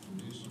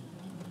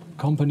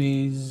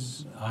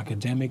 Companies,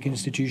 academic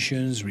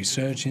institutions,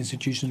 research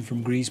institutions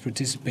from Greece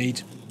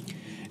participate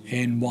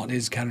in what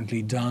is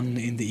currently done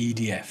in the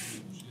EDF.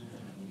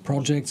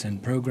 Projects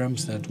and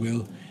programs that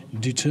will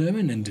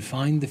determine and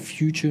define the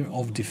future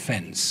of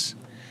defense.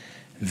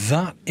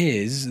 That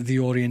is the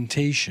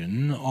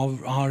orientation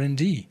of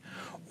R&D.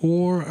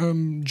 Or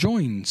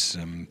joint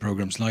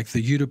programs like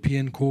the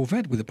European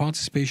Corvette with the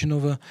participation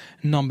of a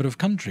number of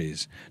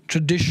countries,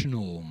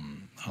 traditional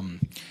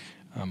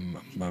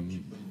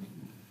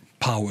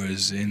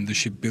powers in the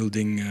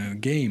shipbuilding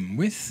game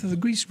with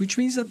Greece, which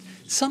means that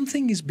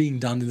something is being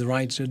done in the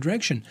right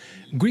direction.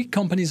 Greek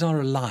companies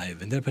are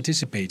alive and they're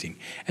participating,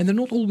 and they're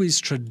not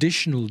always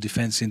traditional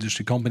defense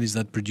industry companies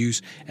that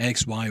produce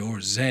X, Y, or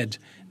Z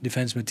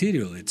defense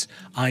material. It's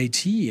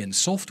IT and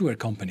software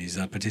companies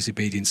that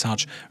participate in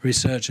such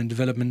research and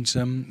development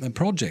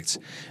projects.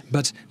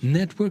 But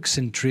network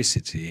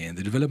centricity and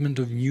the development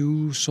of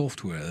new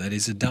software that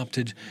is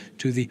adapted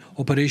to the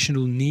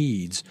operational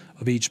needs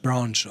of each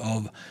branch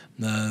of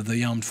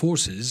the armed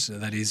forces,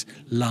 that is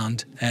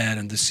land, air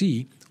and the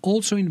sea,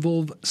 also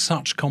involve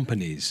such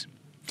companies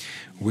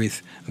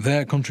with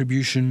their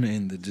contribution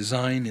in the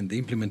design and the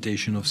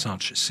implementation of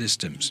such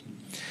systems.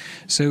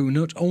 So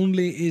not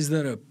only is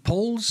there a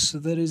pulse,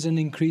 there is an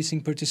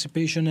increasing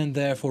participation and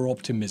therefore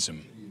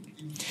optimism,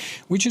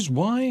 which is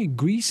why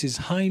Greece is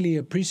highly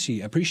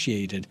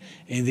appreciated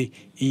in the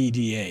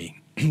EDA,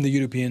 the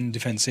European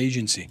Defence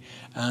Agency,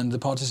 and the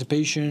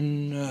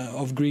participation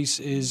of Greece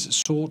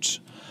is sought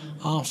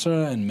after,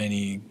 and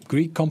many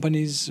Greek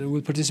companies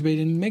will participate.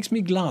 And it makes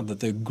me glad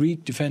that the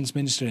Greek Defence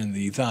Minister and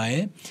the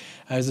SKAI,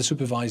 as the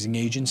supervising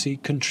agency,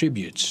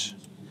 contributes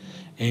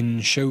in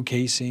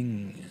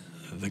showcasing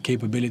the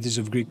capabilities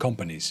of Greek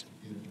companies.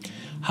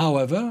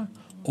 However,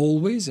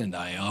 always, and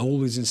I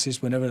always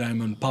insist whenever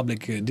I'm on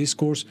public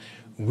discourse,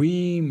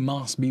 we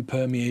must be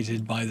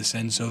permeated by the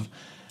sense of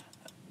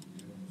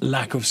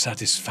lack of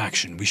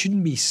satisfaction. We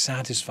shouldn't be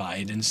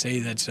satisfied and say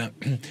that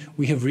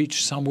we have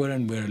reached somewhere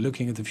and we're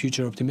looking at the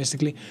future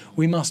optimistically.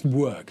 We must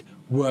work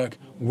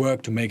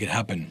to make it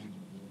happen.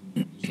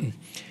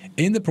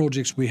 In the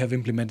projects we have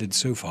implemented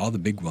so far, the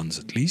big ones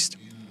at least,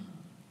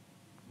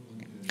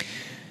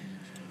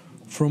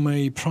 from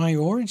a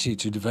priority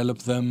to develop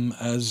them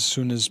as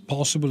soon as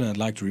possible, and I'd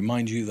like to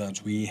remind you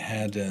that we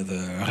had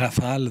the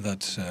Rafale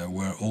that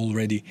were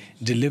already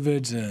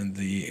delivered,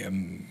 the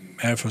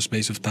Air Force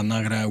Base of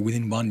Tanagra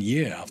within 1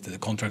 year after the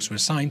contracts were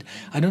signed.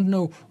 I don't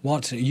know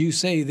what you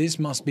say. This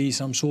must be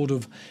some sort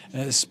of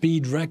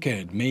speed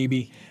record,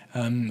 maybe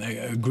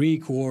a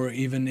Greek or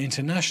even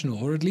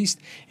international, or at least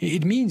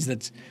it means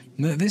that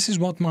this is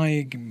what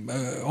my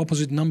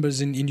opposite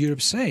numbers in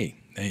Europe say.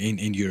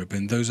 In Europe,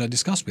 and those I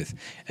discussed with.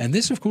 And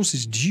this, of course,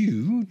 is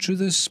due to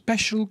the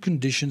special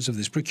conditions of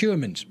this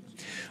procurement.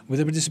 With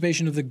the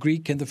participation of the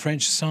Greek and the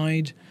French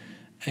side,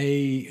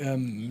 a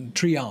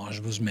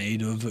triage was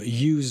made of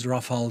used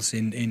Rafales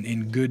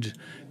in good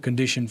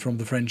condition from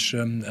the French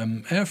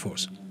Air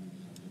Force.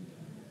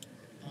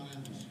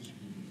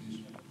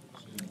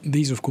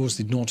 These, of course,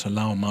 did not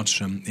allow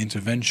much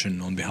intervention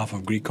on behalf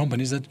of Greek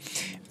companies that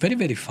very,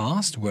 very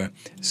fast were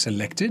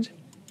selected,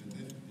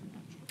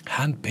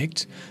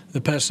 handpicked.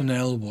 The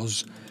personnel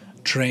was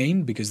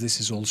trained, because this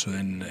is also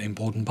an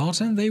important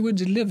part, and they were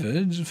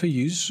delivered for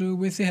use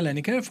with the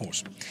Hellenic Air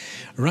Force.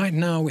 Right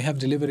now we have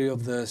delivery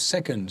of the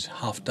second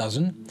half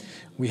dozen.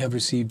 We have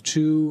received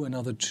 2,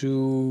 another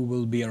 2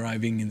 will be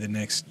arriving in the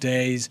next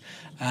days,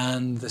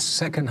 and the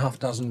second half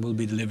dozen will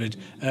be delivered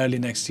early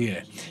next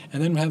year.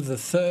 And then we have the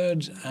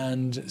third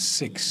and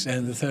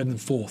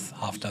fourth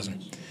half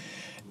dozen.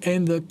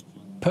 In the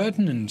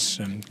pertinence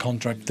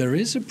contract, there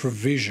is a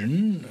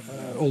provision,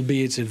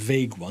 albeit a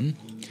vague one,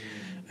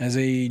 as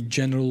a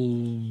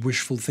general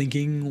wishful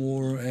thinking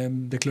or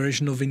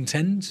declaration of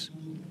intent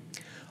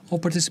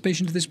of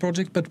participation to this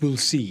project, but we'll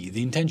see.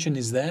 The intention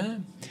is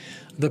there.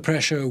 The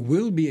pressure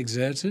will be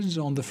exerted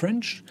on the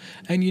French,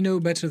 and you know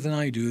better than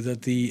I do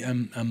that the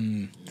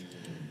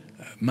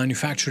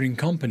manufacturing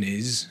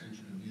companies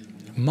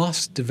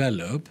must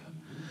develop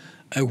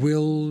a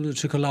will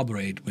to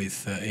collaborate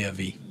with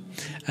ARV.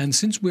 And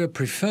since we are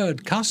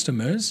preferred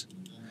customers,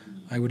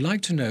 I would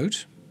like to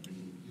note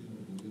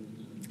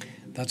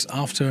that's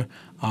after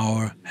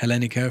our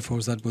Hellenic Air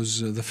Force, that was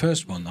the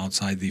first one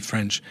outside the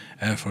French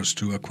Air Force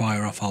to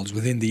acquire Rafales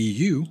within the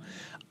EU.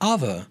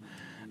 Other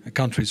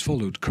countries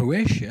followed.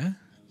 Croatia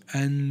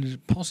and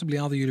possibly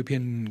other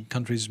European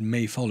countries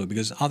may follow,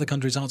 because other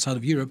countries outside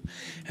of Europe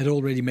had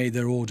already made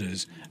their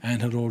orders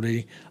and had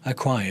already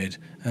acquired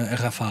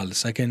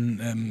Rafales. I can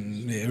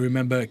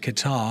remember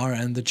Qatar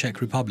and the Czech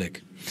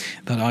Republic,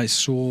 that I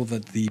saw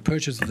that the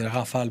purchase of the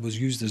Rafale was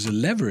used as a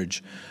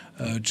leverage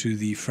to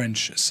the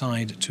French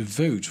side to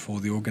vote for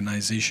the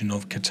organization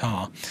of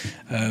Qatar,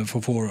 for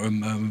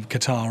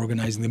Qatar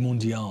organizing the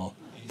Mondial,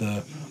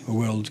 the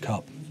World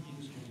Cup.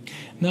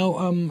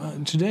 Now,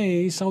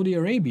 today, Saudi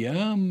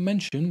Arabia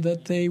mentioned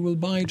that they will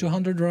buy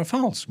 200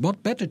 Rafales.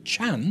 What better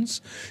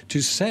chance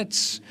to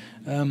set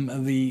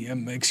the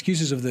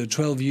excuses of the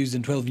 12 used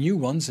and 12 new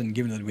ones, and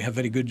given that we have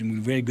very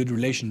good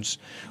relations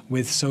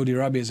with Saudi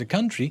Arabia as a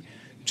country,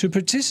 to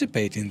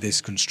participate in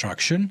this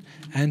construction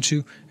and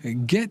to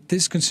get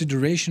this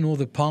consideration or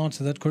the part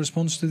that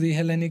corresponds to the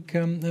Hellenic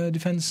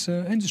defense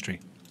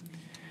industry.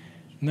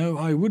 No,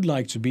 I would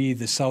like to be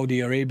the Saudi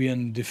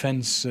Arabian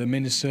defense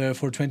minister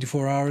for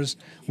 24 hours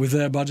with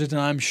their budget, and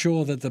I'm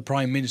sure that the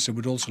prime minister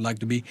would also like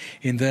to be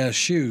in their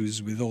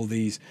shoes with all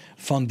these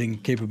funding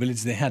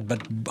capabilities they had.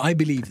 But I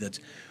believe that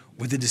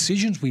with the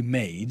decisions we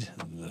made,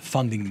 the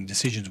funding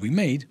decisions we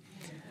made,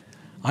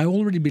 I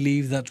already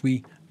believe that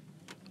we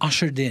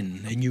ushered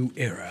in a new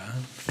era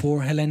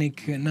for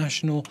Hellenic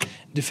national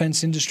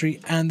defense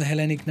industry and the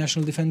Hellenic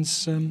national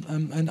defense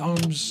and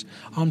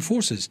armed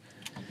forces.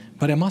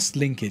 But I must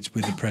link it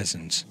with the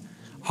present.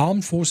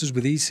 Armed forces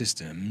with these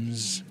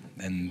systems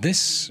and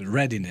this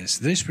readiness,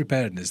 this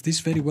preparedness,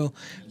 this very well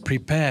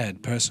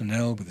prepared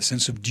personnel with a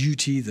sense of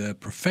duty, the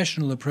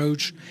professional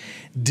approach,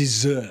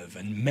 deserve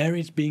and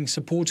merit being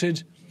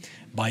supported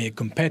by a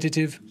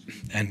competitive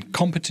and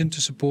competent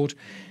to support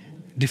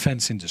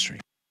defense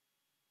industry.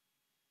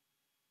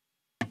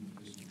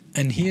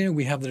 And here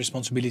we have the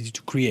responsibility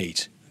to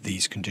create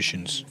these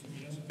conditions.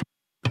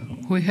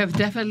 We have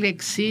definitely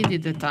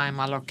exceeded the time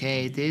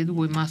allocated.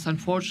 We must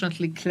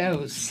unfortunately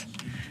close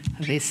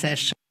this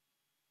session.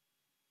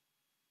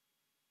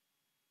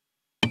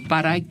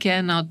 But I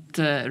cannot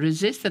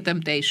resist the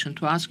temptation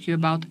to ask you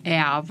about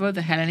EAV,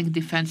 the Hellenic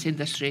defense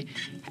industry,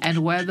 and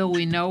whether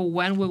we know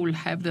when we will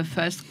have the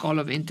first call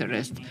of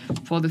interest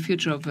for the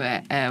future of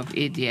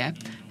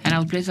EDF. And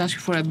I'll please ask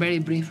you for a very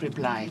brief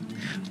reply.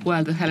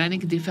 Well, the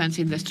Hellenic defense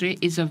industry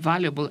is a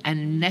valuable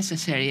and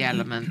necessary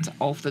element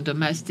of the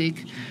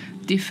domestic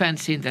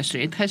defense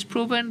industry. It has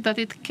proven that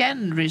it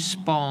can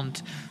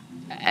respond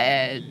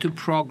to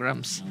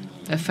programs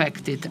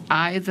affected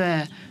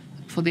either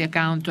for the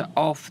account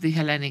of the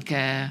Hellenic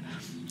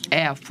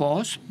Air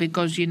Force,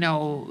 because you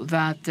know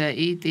that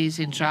it is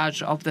in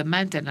charge of the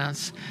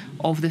maintenance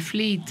of the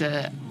fleet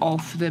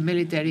of the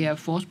military air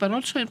force, but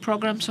also in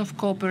programs of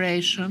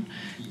cooperation,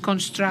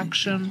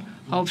 construction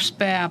of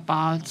spare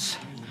parts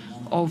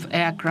of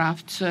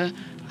aircraft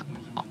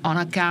on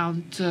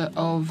account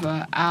of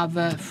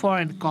other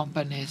foreign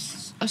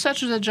companies,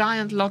 such as the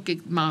giant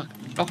Lockheed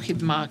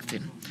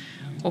Martin.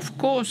 Of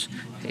course,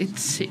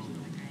 it's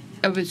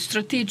of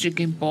strategic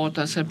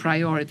importance and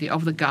priority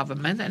of the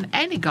government, and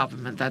any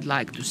government I'd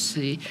like to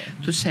say,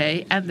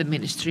 and the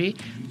ministry,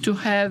 to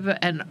have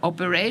an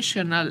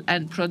operational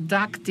and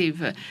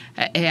productive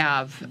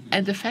EAV,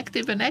 and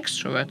effective and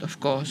extrovert,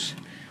 of course.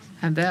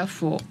 And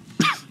therefore,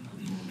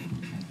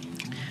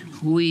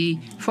 we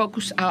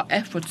focus our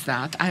efforts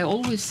that, I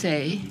always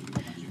say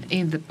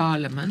in the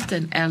Parliament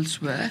and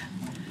elsewhere,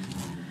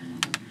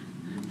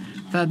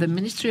 that the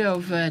Ministry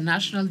of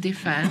National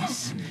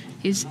Defense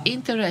is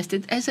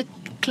interested as a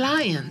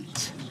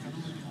client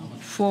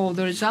for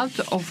the result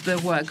of the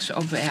works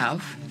of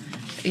EAV.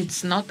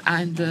 It's not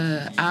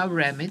under our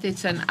remit,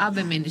 it's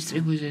another ministry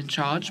who is in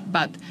charge,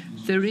 but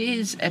there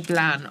is a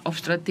plan of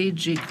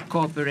strategic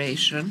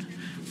cooperation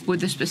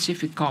with a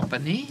specific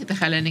company, the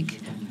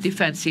Hellenic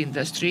defense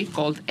industry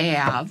called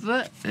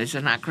EAV. There's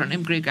an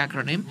acronym, Greek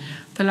acronym.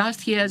 The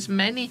last years,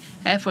 many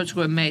efforts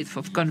were made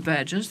for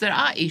convergence. There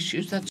are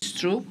issues, that's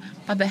true,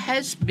 but there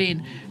has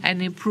been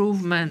an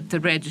improvement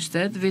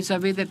registered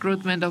vis-à-vis the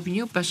recruitment of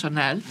new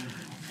personnel.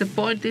 The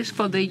point is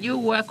for the new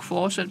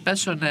workforce and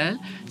personnel,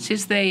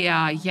 since they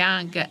are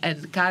young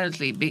and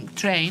currently being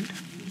trained,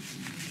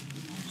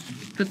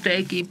 to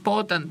take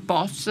important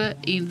posts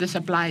in the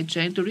supply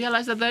chain, to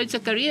realize that there is a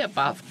career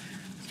path.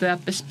 Their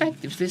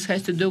perspectives. This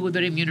has to do with the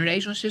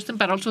remuneration system,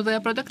 but also their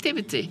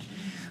productivity.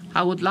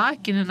 I would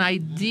like, in an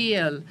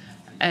ideal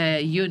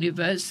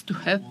universe, to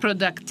have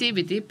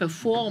productivity,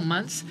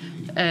 performance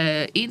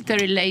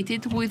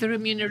interrelated with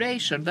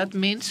remuneration. That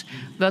means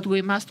that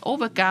we must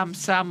overcome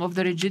some of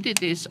the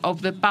rigidities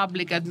of the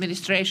public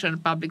administration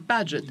and public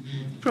budget.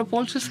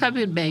 Proposals have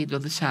been made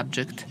on the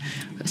subject.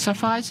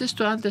 Suffices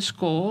to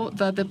underscore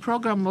that the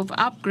program of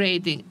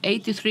upgrading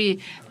 83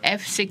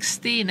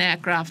 F-16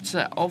 aircrafts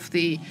of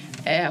the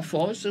Air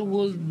Force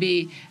will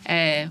be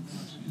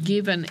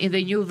given in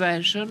the new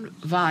version,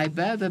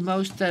 Viber, the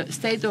most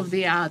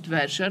state-of-the-art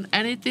version,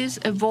 and it is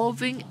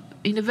evolving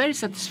in a very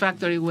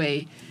satisfactory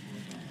way.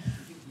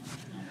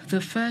 The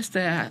first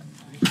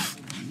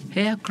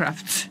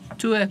aircrafts,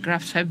 2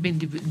 aircrafts have been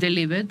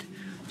delivered.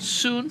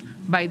 Soon,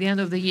 by the end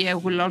of the year,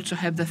 we'll also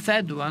have the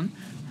third one,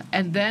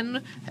 and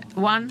then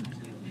 1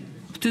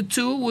 to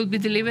 2 will be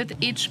delivered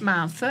each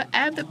month,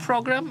 and the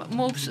program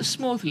moves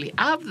smoothly.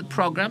 Other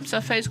programs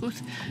are faced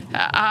with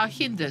are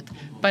hindered.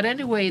 But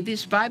anyway,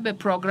 this Viber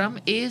program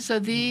is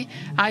the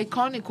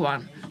iconic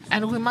one,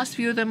 and we must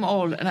view them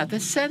all. And at the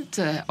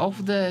center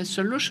of the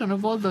solution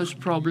of all those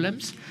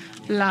problems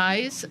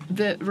lies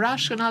the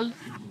rational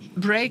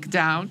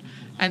breakdown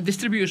and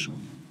distribution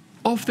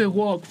of the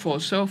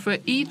workforce. So for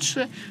each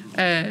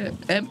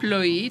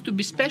employee to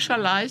be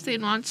specialized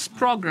in one's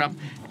program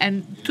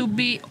and to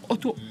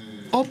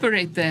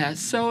operate there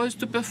so as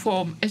to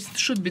perform as it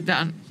should be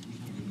done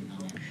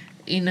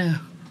in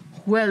a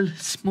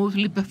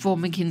smoothly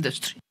performing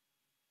industry.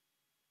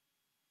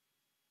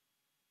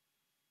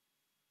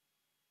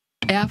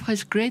 EAV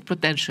has great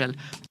potential.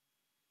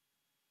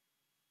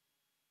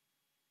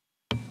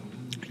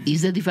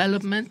 Is the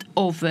development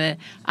of an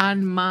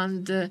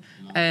unmanned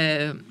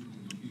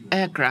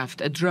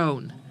aircraft, a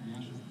drone.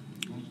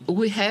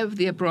 We have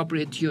the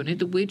appropriate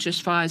unit, which, as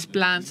far as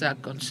plans are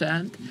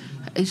concerned,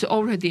 is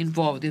already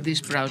involved in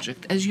this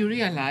project. As you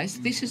realize,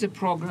 this is a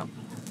program.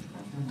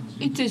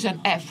 It is an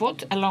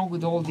effort, along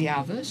with all the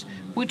others,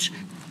 which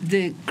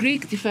the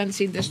Greek defense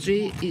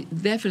industry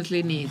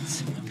definitely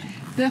needs.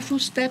 Therefore,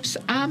 steps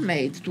are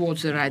made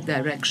towards the right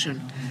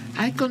direction.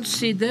 I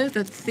consider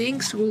that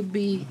things will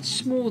be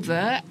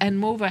smoother and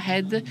move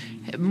ahead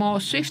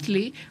more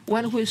swiftly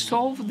when we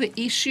solve the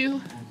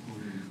issue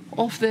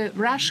of the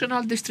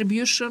rational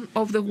distribution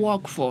of the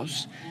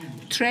workforce,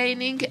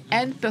 training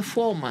and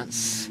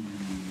performance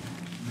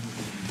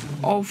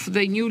of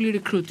the newly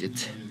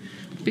recruited.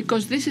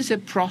 Because this is a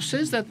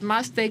process that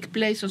must take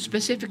place on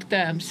specific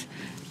terms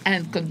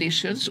and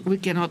conditions. We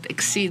cannot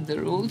exceed the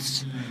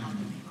rules,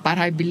 but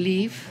I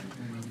believe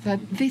that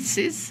this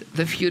is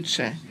the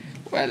future,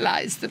 where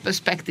lies the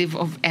perspective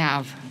of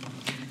EAV.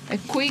 A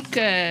quick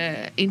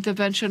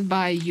intervention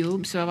by you,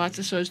 Mr.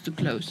 Papatsas, so as to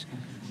close.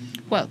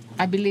 Well,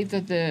 I believe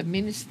that the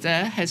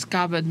Minister has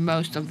covered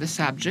most of the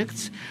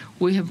subjects.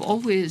 We have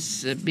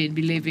always been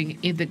believing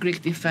in the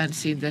Greek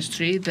defense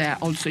industry. There are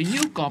also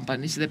new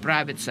companies in the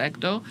private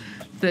sector.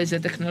 There's a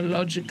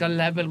technological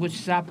level which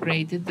is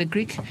upgraded. The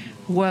Greek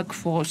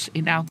workforce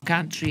in our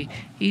country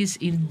is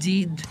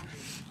indeed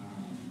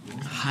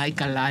high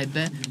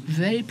caliber,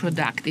 very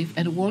productive,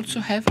 and we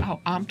also have our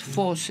armed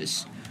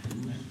forces,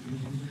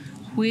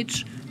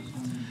 which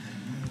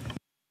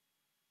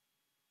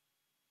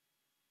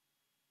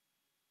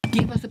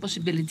give us the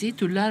possibility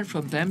to learn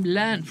from them,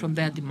 learn from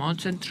their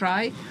demands, and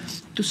try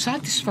to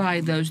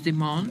satisfy those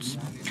demands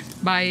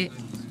by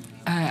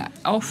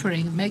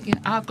making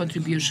our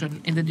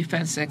contribution in the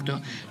defense sector.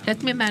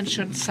 Let me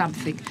mention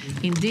something.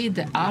 Indeed,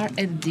 the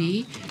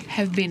R&D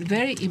have been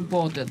very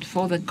important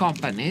for the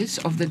companies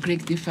of the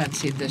Greek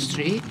defense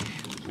industry.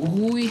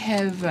 We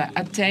have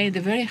attained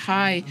a very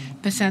high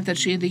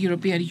percentage in the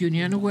European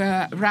Union.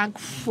 We're ranked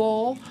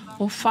 4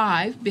 or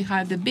 5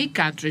 behind the big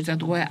countries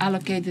that were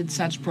allocated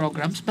such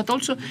programs. But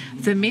also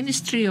the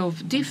Ministry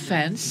of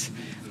Defense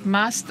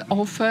must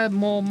offer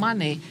more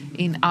money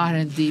in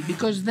R&D,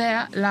 because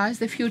there lies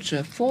the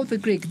future for the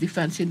Greek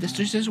defense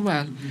industries as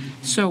well.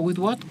 So with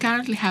what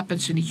currently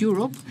happens in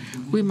Europe,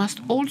 we must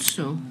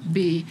also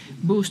be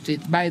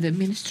boosted by the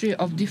Ministry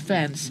of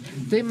Defense.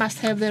 They must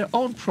have their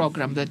own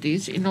program, that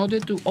is, in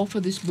order to offer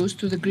this boost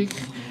to the Greek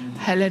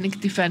Hellenic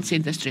defense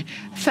industry.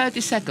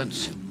 30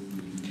 seconds.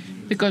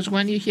 Because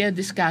when you hear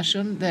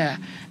discussion, the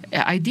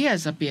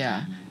ideas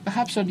appear.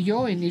 Perhaps on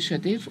your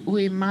initiative,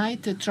 we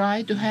might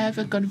try to have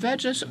a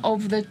convergence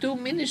of the 2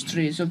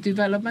 ministries of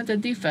development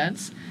and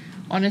defense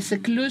on a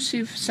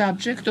exclusive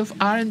subject of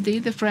R&D,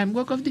 the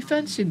framework of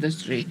defense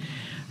industry.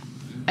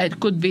 It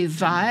could be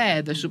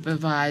via the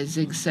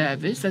supervising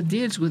service that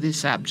deals with this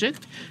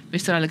subject.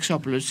 Mr.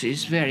 Alexopoulos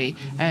is very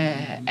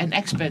an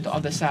expert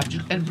on the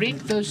subject, and bring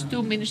those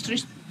two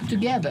ministries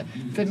together.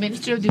 The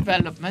Ministry of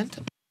Development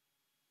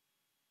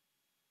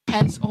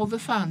has all the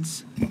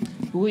funds.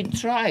 We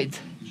tried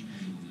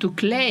to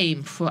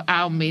claim for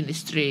our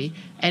ministry,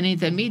 and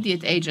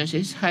intermediate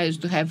agencies has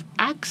to have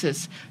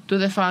access to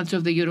the funds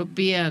of the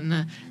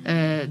European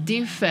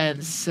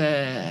Defense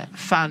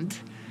Fund.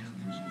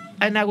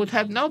 And I would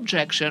have no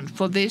objection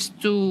for this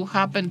to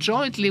happen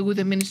jointly with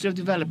the Ministry of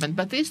Development.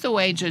 But these two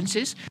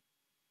agencies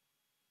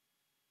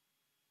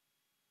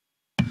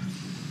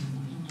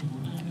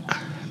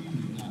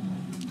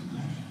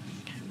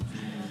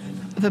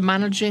the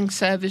managing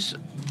service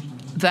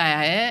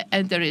there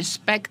and the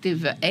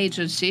respective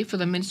agency for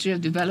the Ministry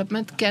of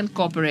Development can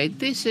cooperate.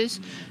 This is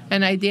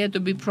an idea to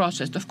be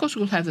processed. Of course,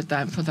 we'll have the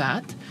time for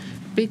that,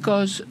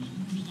 because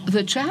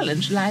the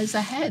challenge lies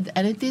ahead,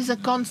 and it is a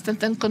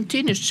constant and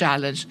continuous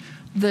challenge.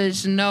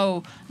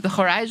 The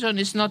horizon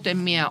is not a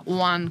mere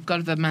one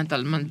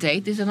governmental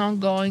mandate, it's an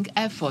ongoing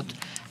effort.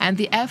 And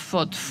the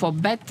effort for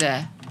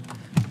better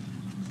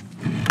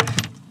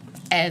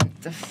and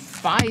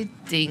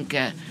fighting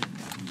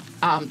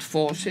armed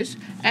forces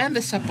and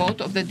the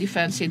support of the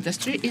defense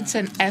industry, it's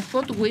an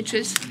effort which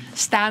is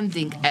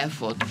standing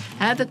effort.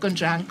 And the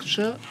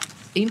conjuncture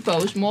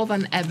impose more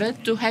than ever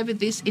to have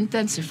this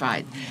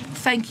intensified.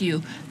 Thank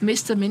you,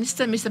 Mr.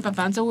 Minister, Mr.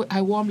 Papatsas.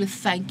 I warmly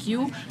thank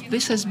you.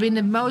 This has been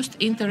a most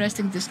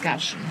interesting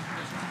discussion.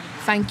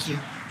 Thank you.